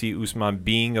I could see Usman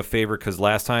being a favorite because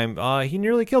last time he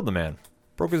nearly killed the man,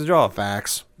 broke his jaw.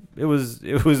 Facts. It was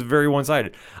very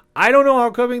one-sided. I don't know how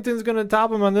Covington's going to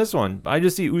top him on this one. I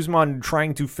just see Usman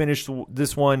trying to finish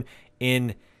this one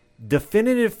in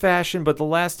definitive fashion, but the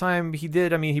last time he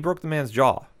did, I mean, he broke the man's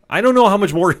jaw. I don't know how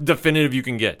much more definitive you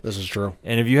can get. This is true.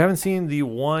 And if you haven't seen the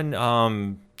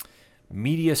one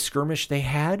media skirmish they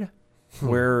had,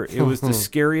 where it was the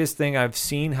scariest thing I've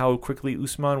seen, how quickly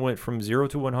Usman went from 0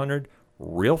 to 100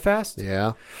 real fast.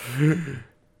 Yeah.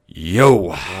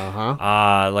 Yo.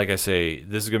 Uh-huh. Like I say,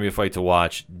 this is going to be a fight to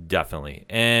watch, definitely.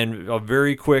 And a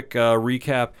very quick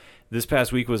recap. This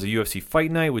past week was a UFC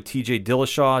Fight Night with TJ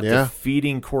Dillashaw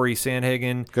defeating Corey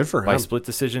Sandhagen Good for by him. split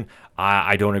decision.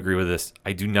 I don't agree with this.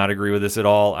 I do not agree with this at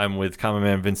all. I'm with common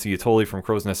man Vince Iatoli from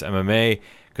Crow's Nest MMA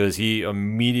because he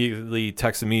immediately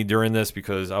texted me during this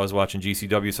because I was watching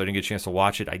GCW, so I didn't get a chance to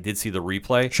watch it. I did see the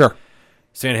replay. Sure.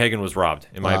 Sandhagen was robbed,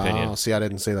 in my opinion. See, I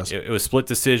didn't see this. It was split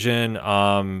decision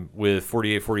with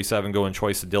 48-47 going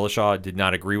choice to Dillashaw. Did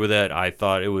not agree with that. I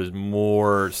thought it was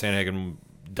more Sandhagen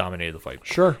dominated the fight.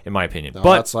 Sure. In my opinion. No,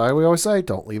 but that's why we always say,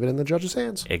 don't leave it in the judge's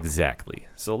hands. exactly.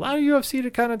 So a lot of UFC to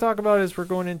kind of talk about as we're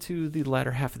going into the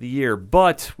latter half of the year.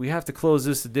 But we have to close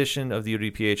this edition of the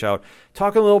ODPH out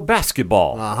talking a little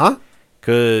basketball. Uh-huh.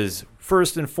 Because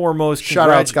first and foremost, Shout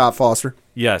out Scott Foster.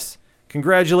 Yes.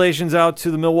 Congratulations out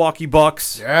to the Milwaukee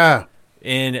Bucks Yeah.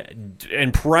 in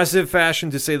impressive fashion,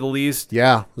 to say the least.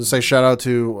 Yeah. Let's say shout out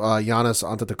to Giannis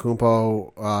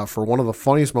Antetokounmpo for one of the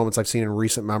funniest moments I've seen in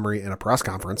recent memory in a press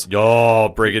conference. Yo,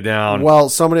 break it down. Well,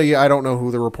 somebody, I don't know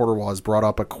who the reporter was, brought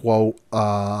up a quote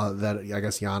that I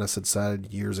guess Giannis had said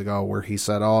years ago where he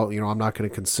said, I'm not going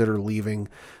to consider leaving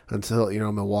until,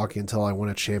 Milwaukee until I win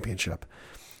a championship.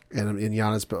 And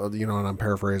Giannis, and I'm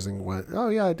paraphrasing, went, "Oh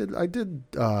yeah, I did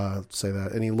say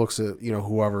that." And he looks at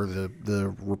whoever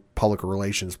the public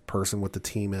relations person with the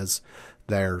team is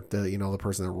there, the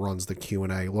person that runs the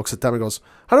Q&A, looks at them and goes,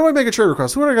 "How do I make a trade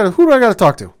request? Who do I got to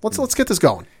talk to? Let's get this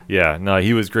going." Yeah, no,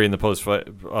 he was great in the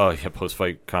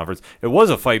post-fight conference. It was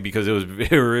a fight because it was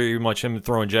very much him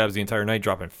throwing jabs the entire night,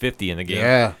 dropping 50 in the game.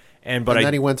 Yeah, and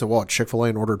then he went to Chick-fil-A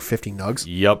and ordered 50 nugs.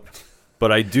 Yep.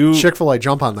 But I do. Chick-fil-A,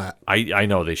 jump on that. I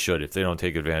know they should. If they don't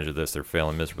take advantage of this, they're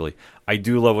failing miserably. I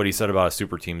do love what he said about a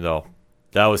super team, though.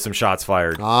 That was some shots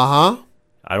fired. Uh-huh.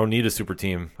 I don't need a super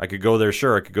team. I could go there,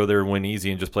 sure. I could go there and win easy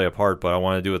and just play a part, but I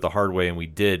want to do it the hard way, and we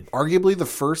did. Arguably the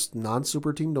first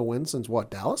non-super team to win since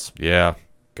Dallas? Yeah.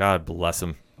 God bless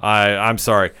him. I'm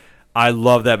sorry. I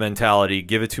love that mentality.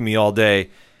 Give it to me all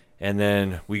day. And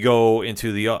then we go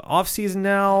into the offseason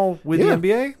now with the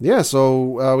NBA. Yeah,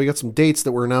 so we got some dates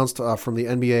that were announced from the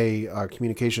NBA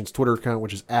Communications Twitter account,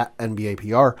 which is at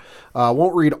NBAPR.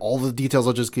 Won't read all the details.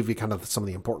 I'll just give you kind of some of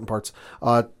the important parts.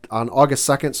 On August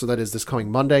 2nd, so that is this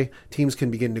coming Monday, teams can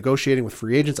begin negotiating with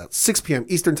free agents at 6 p.m.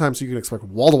 Eastern time, so you can expect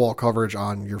wall-to-wall coverage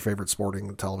on your favorite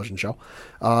sporting television show.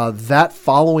 That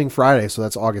following Friday, so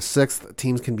that's August 6th,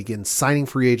 teams can begin signing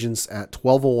free agents at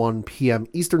 12:01 p.m.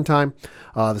 Eastern time.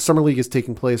 The Summer League is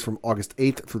taking place from August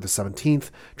 8th through the 17th.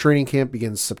 Training camp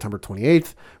begins September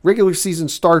 28th. Regular season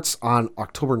starts on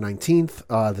October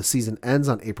 19th. The season ends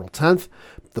on April 10th.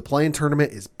 The play-in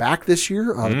tournament is back this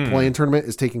year. The play-in tournament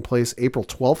is taking place April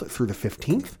 12th through the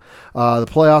 15th. The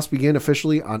playoffs begin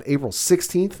officially on April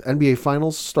 16th. NBA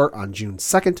Finals start on June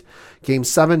 2nd. Game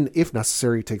 7, if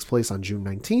necessary, takes place on June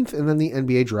 19th. And then the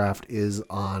NBA Draft is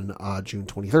on June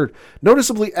 23rd.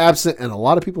 Noticeably absent, and a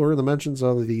lot of people are in the mentions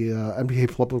of the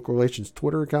NBA Public Relations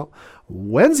Twitter account.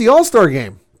 When's the All-Star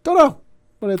Game? Don't know.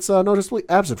 But it's noticeably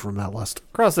absent from that list.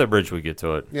 Cross that bridge, we get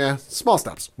to it. Yeah, small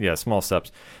steps. Yeah, small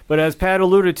steps. But as Pat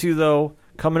alluded to, though,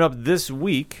 coming up this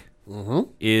week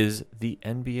is the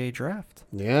NBA draft.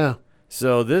 Yeah.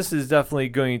 So this is definitely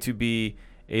going to be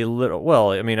a little,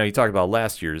 well, I mean, you talked about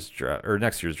last year's draft, or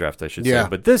next year's draft, I should say.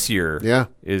 But this year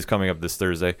is coming up this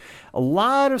Thursday. A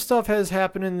lot of stuff has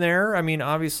happened in there. I mean,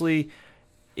 obviously,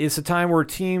 it's a time where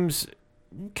teams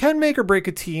can make or break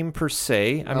a team per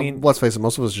se. I mean, let's face it,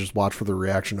 most of us just watch for the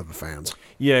reaction of the fans.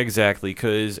 yeah, exactly.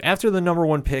 Because after the number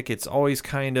one pick, it's always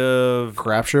kind of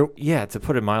Crapshoot. yeah, to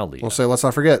put it mildly. We'll say, let's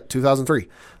not forget, 2003,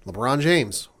 LeBron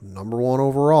James, number 1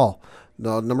 overall.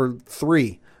 Number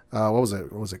 3, what was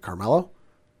it? What was it? Carmelo?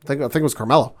 I think it was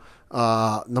Carmelo.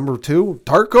 Number 2,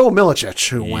 Darko Milicic,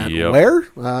 who went Yep. where?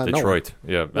 Detroit.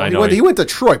 Yeah, Well, I know. he went to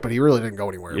Detroit, but he really didn't go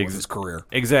anywhere with his career.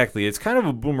 Exactly. It's kind of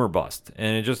a boomer bust,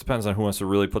 and it just depends on who wants to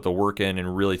really put the work in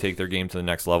and really take their game to the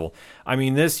next level. I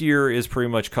mean, this year is pretty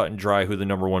much cut and dry who the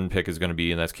number one pick is going to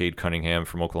be, and that's Cade Cunningham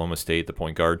from Oklahoma State, the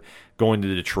point guard, going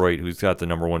to Detroit, who's got the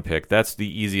number one pick. That's the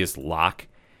easiest lock.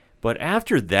 But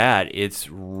after that, it's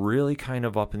really kind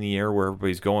of up in the air where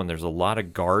everybody's going. There's a lot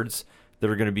of guards that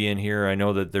are going to be in here. I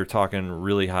know that they're talking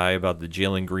really high about the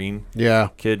Jalen Green Yeah.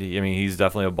 kid. I mean, he's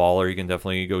definitely a baller. He can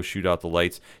definitely go shoot out the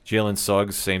lights. Jalen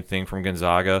Suggs, same thing from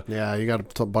Gonzaga. Yeah, you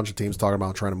got a bunch of teams talking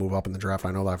about trying to move up in the draft. I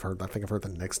know that I think I've heard the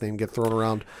Knicks name get thrown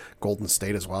around. Golden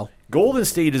State as well. Golden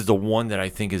State is the one that I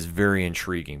think is very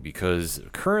intriguing because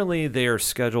currently they are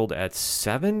scheduled at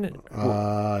 7.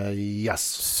 Yes.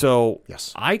 So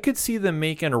Yes. I could see them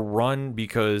making a run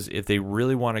because if they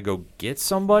really want to go get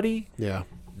somebody, Yeah.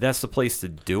 that's the place to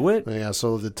do it. Yeah,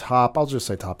 so I'll just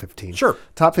say top 15. Sure.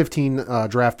 Top 15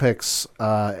 draft picks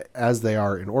as they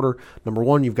are in order. Number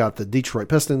 1, you've got the Detroit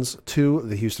Pistons. 2,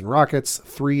 the Houston Rockets.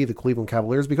 3, the Cleveland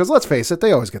Cavaliers, because let's face it,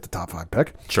 they always get the top 5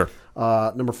 pick. Sure.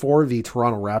 Number 4, the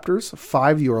Toronto Raptors.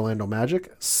 5, the Orlando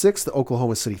Magic. 6, the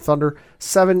Oklahoma City Thunder.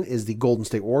 7 is the Golden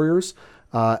State Warriors.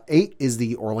 8 is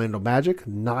the Orlando Magic.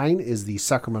 9 is the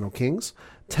Sacramento Kings.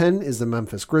 10 is the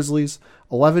Memphis Grizzlies.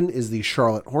 11 is the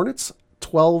Charlotte Hornets.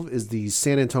 12 is the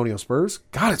San Antonio Spurs.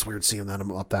 God, it's weird seeing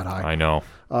them up that high. I know.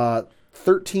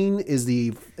 13 is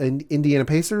the Indiana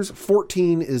Pacers.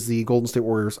 14 is the Golden State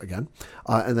Warriors again.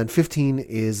 And then 15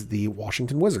 is the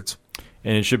Washington Wizards.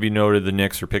 And it should be noted the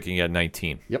Knicks are picking at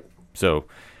 19. Yep. So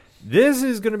this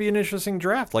is going to be an interesting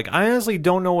draft. Like, I honestly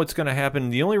don't know what's going to happen.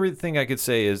 The only thing I could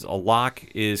say is a lock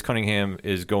is Cunningham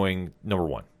is going number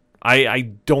 1. I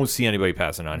don't see anybody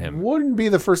passing on him. Wouldn't be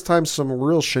the first time some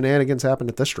real shenanigans happened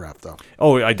at this draft, though.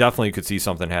 Oh, I definitely could see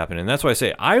something happen. And that's why I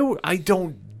say I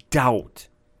don't doubt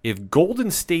if Golden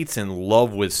State's in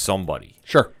love with somebody,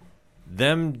 Sure.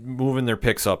 them moving their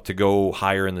picks up to go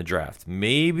higher in the draft.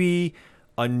 Maybe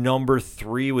a number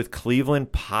 3 with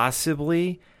Cleveland,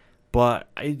 possibly. But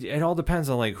it all depends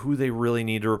on like who they really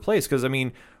need to replace. Because, I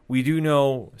mean, we do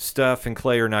know Steph and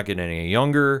Clay are not getting any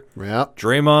younger. Yeah.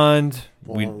 Draymond.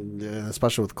 Yeah,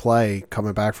 especially with Clay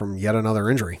coming back from yet another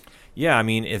injury. Yeah, I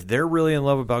mean, if they're really in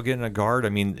love about getting a guard, I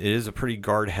mean, it is a pretty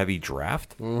guard-heavy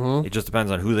draft. Mm-hmm. It just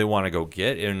depends on who they want to go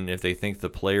get and if they think the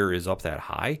player is up that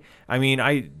high. I mean,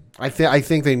 I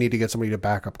think they need to get somebody to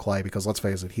back up Clay because, let's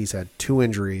face it, he's had 2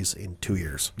 injuries in 2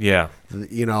 years. Yeah,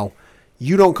 You know,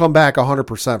 you don't come back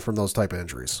 100% from those type of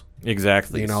injuries.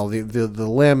 exactly. You know, the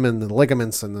limb and the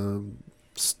ligaments and the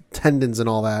tendons and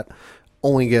all that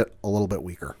only get a little bit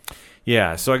weaker.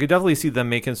 Yeah, so I could definitely see them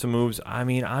making some moves. I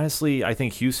mean, honestly, I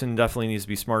think Houston definitely needs to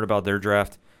be smart about their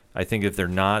draft. I think if they're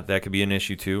not, that could be an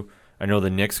issue too. I know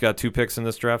the Knicks got 2 picks in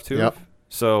this draft too. Yep.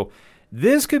 So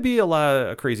this could be a lot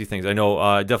of crazy things. I know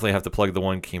I definitely have to plug the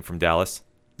one came from Dallas.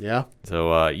 Yeah.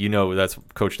 So, that's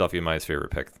Coach Duffy and my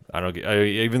favorite pick.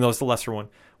 Even though it's the lesser one,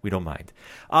 we don't mind.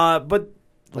 But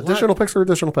Additional picks are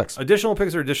additional picks. additional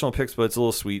picks are additional picks, but it's a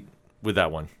little sweet with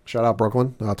that one. Shout out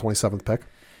Brooklyn, 27th pick.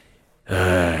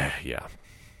 Yeah.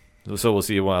 So we'll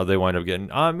see what they wind up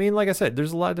getting. I mean, like I said,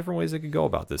 there's a lot of different ways they could go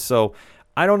about this. So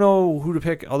I don't know who to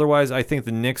pick. Otherwise, I think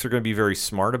the Knicks are going to be very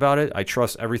smart about it. I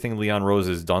trust everything Leon Rose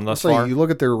has done thus So far. you look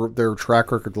at their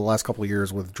track record the last couple of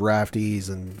years with draftees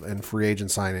and free agent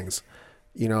signings.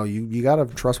 You know, you got to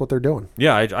trust what they're doing.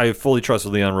 Yeah, I fully trust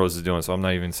what Leon Rose is doing, so I'm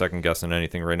not even second-guessing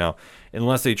anything right now.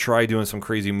 Unless they try doing some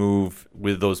crazy move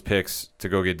with those picks to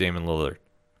go get Damian Lillard.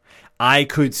 I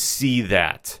could see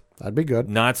that. That'd be good.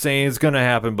 Not saying it's going to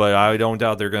happen, but I don't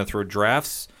doubt they're going to throw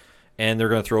drafts, and they're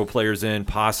going to throw players in,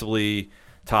 possibly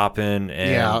Toppin.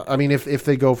 And Yeah, I mean, if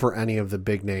they go for any of the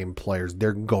big-name players,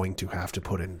 they're going to have to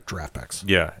put in draft picks.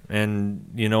 Yeah,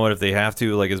 and you know what? If they have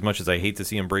to, like as much as I hate to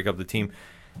see them break up the team,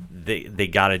 they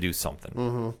got to do something.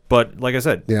 Mm-hmm. But like I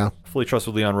said, Yeah. fully trust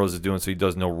what Leon Rose is doing, so he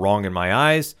does no wrong in my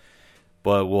eyes.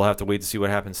 But we'll have to wait to see what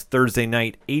happens Thursday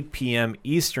night, 8 p.m.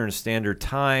 Eastern Standard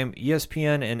Time,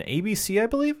 ESPN and ABC, I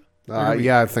believe.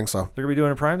 Yeah, I think so. They're going to be doing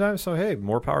it in prime time, so hey,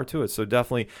 more power to it. So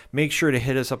definitely make sure to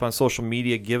hit us up on social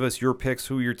media. Give us your picks,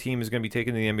 who your team is going to be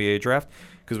taking in the NBA draft,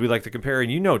 because we like to compare.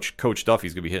 And you know Coach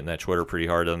Duffy's going to be hitting that Twitter pretty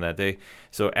hard on that day.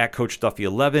 So at Coach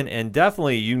Duffy11, and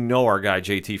definitely you know our guy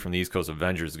JT from the East Coast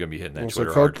Avengers is going to be hitting that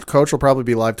Twitter hard. Coach will probably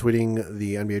be live tweeting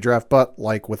the NBA draft, but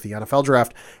like with the NFL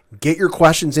draft, get your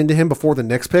questions into him before the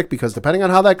Knicks pick, because depending on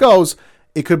how that goes,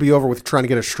 it could be over with trying to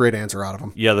get a straight answer out of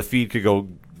him. Yeah, the feed could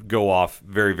go off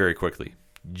very, very quickly.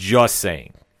 Just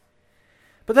saying.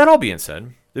 But that all being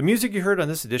said, the music you heard on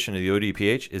this edition of the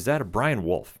ODPH is that of Brian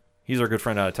Wolf. He's our good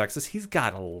friend out of Texas. He's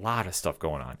got a lot of stuff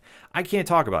going on. I can't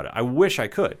talk about it. I wish I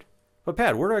could. But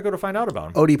Pat, where do I go to find out about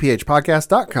him?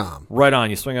 ODPHpodcast.com. Right on.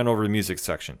 You swing on over to the music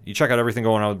section. You check out everything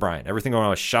going on with Brian. Everything going on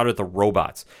with Shout at the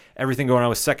Robots. Everything going on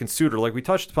with Second Suitor. Like we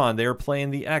touched upon, they are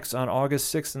playing the X on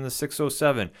August 6th in the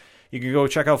 607. You can go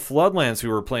check out Floodlands, who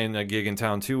are playing a gig in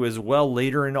town too as well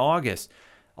later in August.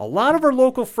 A lot of our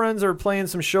local friends are playing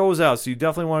some shows out, so you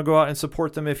definitely want to go out and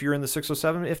support them if you're in the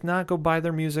 607. If not, go buy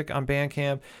their music on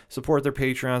Bandcamp. Support their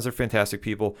Patreons. They're fantastic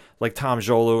people. Like Tom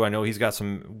Jolu, I know he's got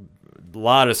a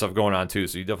lot of stuff going on too,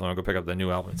 so you definitely want to go pick up the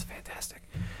new album. It's fantastic.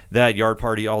 That, Yard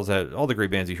Party, all the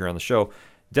great bands you hear on the show.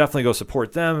 Definitely go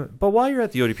support them. But while you're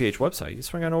at the ODPH website, you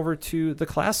swing on over to the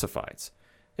Classifieds.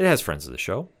 It has friends of the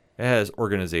show. It has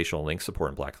organizational links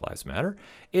supporting Black Lives Matter.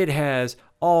 It has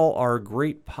all our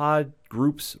great pod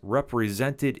groups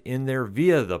represented in there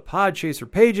via the Podchaser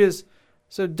pages.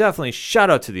 So definitely shout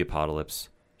out to the Apocalypse.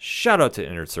 Shout out to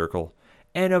Inner Circle.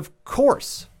 And of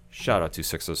course, shout out to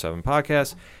 607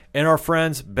 Podcast and our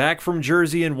friends back from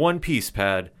Jersey in one piece,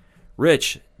 Pad,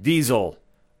 Rich, Diesel,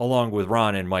 along with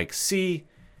Ron and Mike C.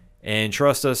 And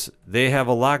trust us, they have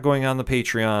a lot going on the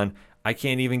Patreon. I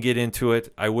can't even get into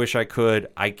it. I wish I could.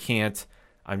 I can't.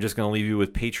 I'm just going to leave you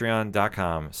with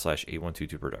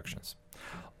patreon.com/8122productions.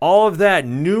 All of that,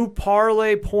 new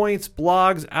Parlay Points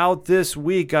blogs out this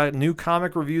week. Got new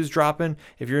comic reviews dropping.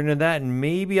 If you're into that, and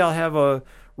maybe I'll have a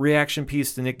reaction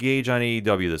piece to Nick Gage on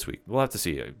AEW this week. We'll have to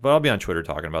see. But I'll be on Twitter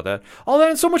talking about that. All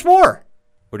that and so much more.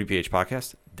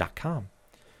 ODPHpodcast.com.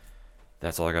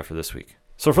 That's all I got for this week.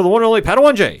 So for the one and only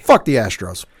Padawan J. Fuck the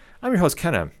Astros. I'm your host,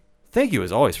 Ken M. Thank you,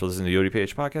 as always, for listening to the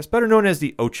ODPH podcast, better known as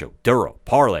the Ocho Duro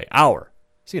Parlay Hour.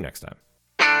 See you next time.